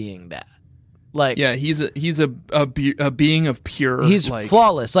into being that. Like, Yeah, he's a being of pure. he's like,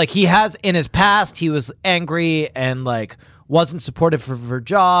 flawless. Like he has in his past, he was angry and like wasn't supportive of her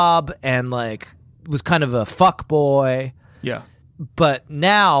job and like was kind of a fuck boy. Yeah. But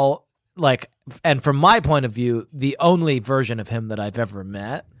now, like, and from my point of view, the only version of him that I've ever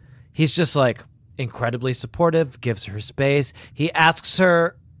met, he's just like incredibly supportive, gives her space. He asks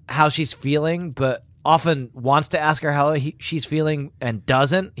her how she's feeling, but often wants to ask her how she's feeling and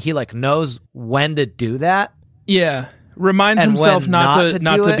doesn't. He like knows when to do that. Yeah. Reminds And himself when not not to to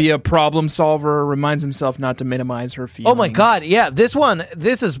not do to it. be a problem solver. Reminds himself not to minimize her feelings. Oh my god, yeah. This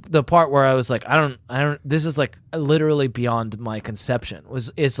is the part where I was like, I don't this is like literally beyond my conception.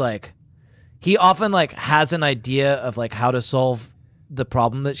 It's like he often like has an idea of like how to solve the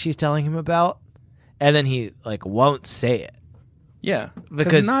problem that she's telling him about, and then he like won't say it. Yeah, Because-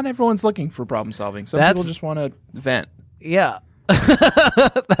 because not everyone's looking for problem solving. Some That's- people just want to vent. Yeah.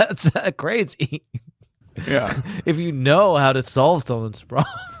 That's crazy. Yeah. If you know how to solve someone's problem.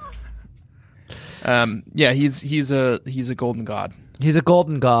 Yeah, he's a golden god. He's a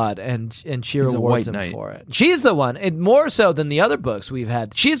golden god, and she He's a rewards white him knight. for it. She's the one, and more so than the other books we've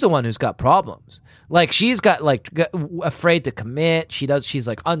had. She's the one who's got problems. Like she's got afraid to commit. She's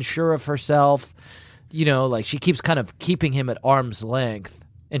like unsure of herself. You know, like she keeps kind of keeping him at arm's length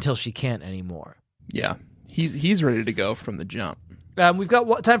until she can't anymore. Yeah, he's ready to go from the jump. We've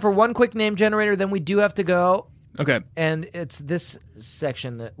got time for one quick name generator. Then we do have to go. Okay. And it's this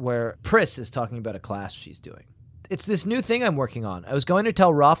section where Pris is talking about a class she's doing. It's this new thing I'm working on. I was going to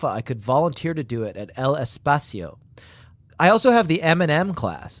tell Rafa I could volunteer to do it at El Espacio. I also have the M&M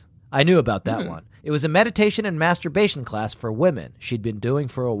class. I knew about that one. It was a meditation and masturbation class for women she'd been doing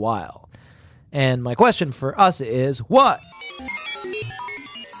for a while. And my question for us is, what?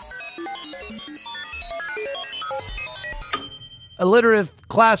 Alliterative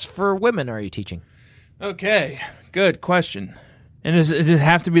class for women are you teaching? Okay. Good question. And does it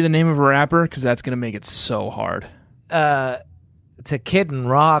have to be the name of a rapper? Because that's going to make it so hard. It's a Kid and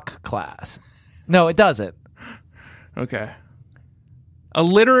Rock class. No, it doesn't. Okay.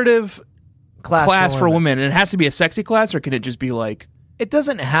 Alliterative class for women. women. And it has to be a sexy class, or can it just be like It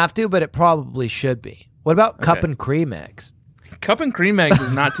doesn't have to, but it probably should be. What about Cup Okay. and Cream eggs? Cup and Cream eggs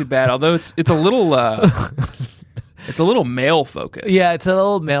is not too bad, although it's a little it's a little male focused. Yeah, it's a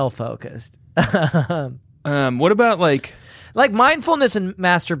little male focused. What about like Mindfulness and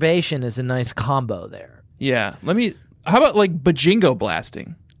masturbation is a nice combo there. yeah, how about like bajingo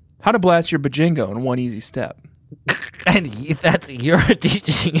blasting? How to blast your bajingo in one easy step. And that's you're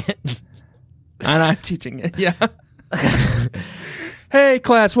teaching it. And I'm teaching it. Yeah. Hey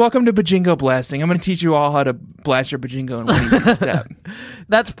class, welcome to bajingo blasting. I'm going to teach you all how to blast your bajingo in one easy step.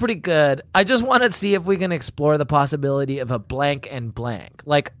 That's pretty good. I just want to see if we can explore the possibility of a blank and blank.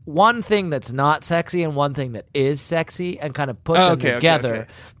 Like one thing that's not sexy and one thing that is sexy and kind of put them together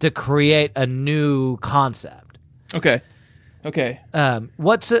to create a new concept. Okay.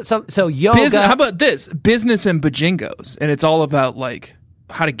 What's it? So yoga. How about this? Business and bajingos. And it's all about like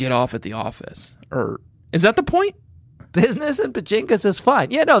how to get off at the office. Or is that the point? Business and bajingas is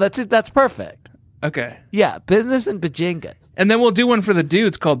fine. Yeah, no, that's it. That's perfect. Okay. Yeah, business and bajingas. And then we'll do one for the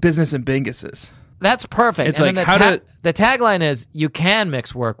dudes called Business and Binguses. That's perfect. It's and like then the tagline is you can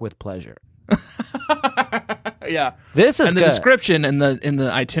mix work with pleasure. Yeah. This is And the good. description and the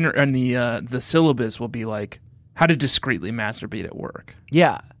itinerary and the syllabus will be like how to discreetly masturbate at work.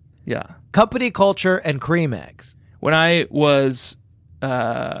 Yeah. Yeah. Company culture and cream eggs. When I was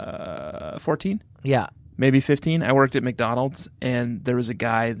 14, Yeah. maybe 15, I worked at McDonald's, and there was a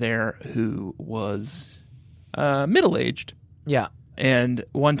guy there who was middle-aged. Yeah. And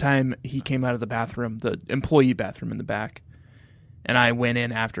one time he came out of the bathroom, the employee bathroom in the back, and I went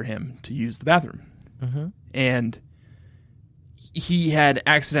in after him to use the bathroom. Mm-hmm. And he had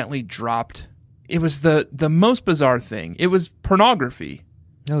accidentally dropped. It was the most bizarre thing. It was pornography.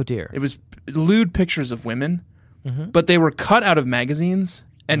 Oh dear. It was lewd pictures of women, but they were cut out of magazines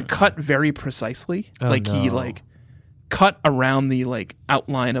and cut very precisely. Oh, Like he no. like cut around the like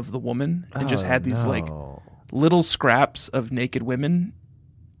outline of the woman and just had these like little scraps of naked women.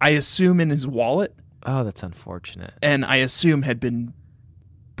 I assume in his wallet, Oh, that's unfortunate. and I assume had been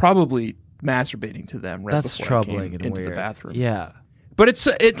probably masturbating to them right That's before I troubling came and into weird. the bathroom. Yeah. But it's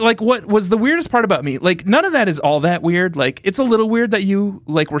like what was the weirdest part about me? Like none of that is all that weird. Like it's a little weird that you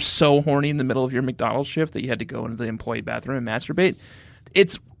like were so horny in the middle of your McDonald's shift that you had to go into the employee bathroom and masturbate.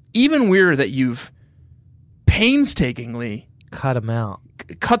 It's even weirder that you've painstakingly Cut him out.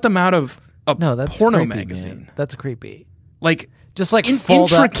 cut them out of a No, that's porno creepy, magazine. man. That's creepy. Like Just like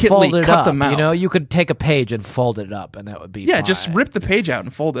intricately fold it cut up. them out. You know, you could take a page and fold it up, and that would be yeah, fine. just rip the page out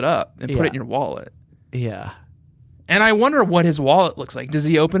and fold it up and put Yeah. it in your wallet. Yeah. And I wonder what his wallet looks like. Does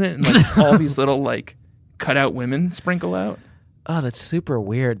he open it and like all these little like cutout women sprinkle out? Oh, that's super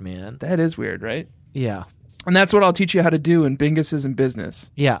weird, man. That is weird, right? Yeah. And that's what I'll teach you how to do in Bingus is in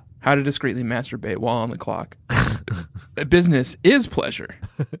Business. Yeah. How to discreetly masturbate while on the clock. Business is pleasure.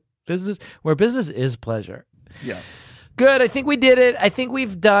 Where business is pleasure. Yeah. Good. I think we did it. I think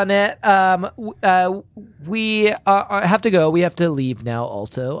we've done it. We have to go. We have to leave now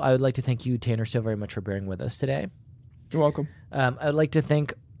also. I would like to thank you, Tanner, so very much for bearing with us today. You're welcome. I would like to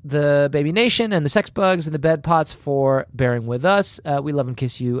thank the Baby Nation and the Sex Bugs and the Bed Pots for bearing with us. We love and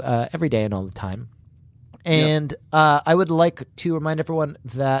kiss you every day and all the time. And I would like to remind everyone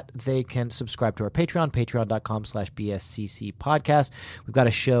that they can subscribe to our Patreon, patreon.com/BSCC podcast. We've got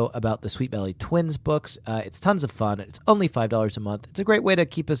a show about the Sweet Valley Twins books. It's tons of fun. It's only $5 a month. It's a great way to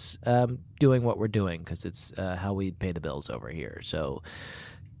keep us doing what we're doing because it's how we pay the bills over here. So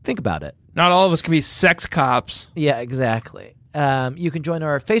think about it. Not all of us can be sex cops. Yeah, exactly. You can join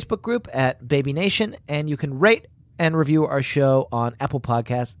our Facebook group at Baby Nation, and you can rate and review our show on Apple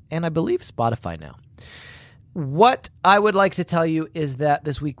Podcasts and I believe Spotify now. What I would like to tell you is that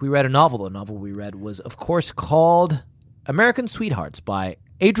this week we read a novel. The novel we read was, of course, called American Sweethearts by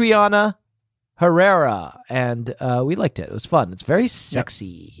Adriana Herrera, and we liked it. It was fun. It's very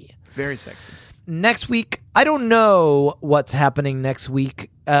sexy. Very sexy. Next week, I don't know what's happening next week,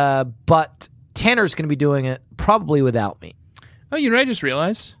 but Tanner's going to be doing it probably without me. Oh, you know what I just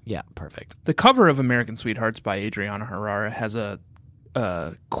realized? Yeah, perfect. The cover of American Sweethearts by Adriana Herrera has a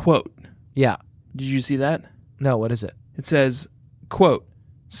quote. Yeah. Did you see that? No, what is it? It says, quote,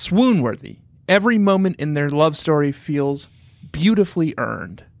 "Swoon-worthy. Every moment in their love story feels beautifully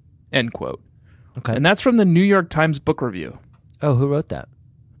earned." End quote. Okay. And that's from the New York Times Book Review. Oh, who wrote that?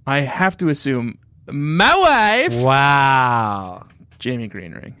 I have to assume my wife, Wow. Jamie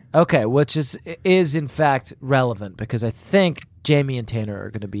Greenring. Okay, which is in fact relevant because I think Jamie and Tanner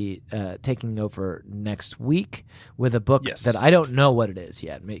are going to be taking over next week with a book Yes. that I don't know what it is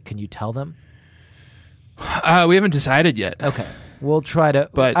yet. Can you tell them? We haven't decided yet. Okay. We'll try to,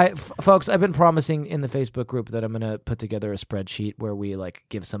 But- folks, I've been promising in the Facebook group that I'm going to put together a spreadsheet where we like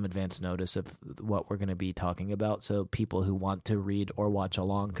give some advance notice of what we're going to be talking about, so people who want to read or watch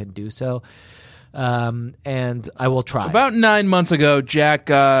along can do so. And I will try. About 9 months ago, Jack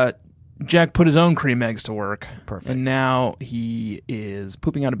put his own cream eggs to work. Perfect. And now he is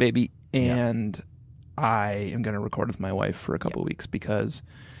pooping out a baby, and I am going to record with my wife for a couple of weeks because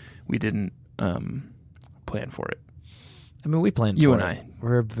we didn't plan for it. I mean, we planned. You for and it. I.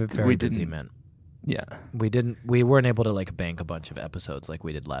 We're very We busy, didn't. man. Yeah. We weren't able to like bank a bunch of episodes like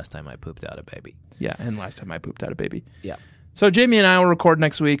we did last time I pooped out a baby. Yeah, and last time I pooped out a baby. Yeah. So Jamie and I will record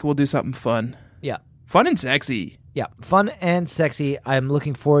next week. We'll do something fun. Yeah. Fun and sexy. Yeah. Fun and sexy. I'm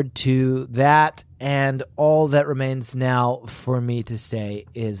looking forward to that. And all that remains now for me to say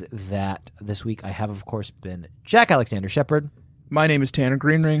is that this week I have, of course, been Jack Alexander Shepard. My name is Tanner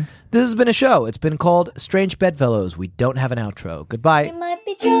Greenring. This has been a show. It's been called Strange Bedfellows. We don't have an outro. Goodbye. We might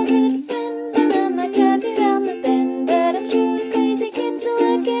be childhood friends, and I might drive you round the bend, but I'm sure as crazy kids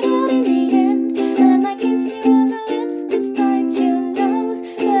will work it out in the end. I might kiss you on the lips despite your nose,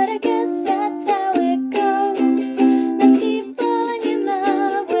 but I guess that's how it goes. Let's keep falling in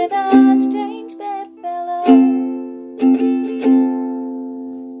love with our strange bedfellows.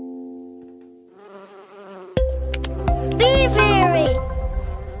 Be very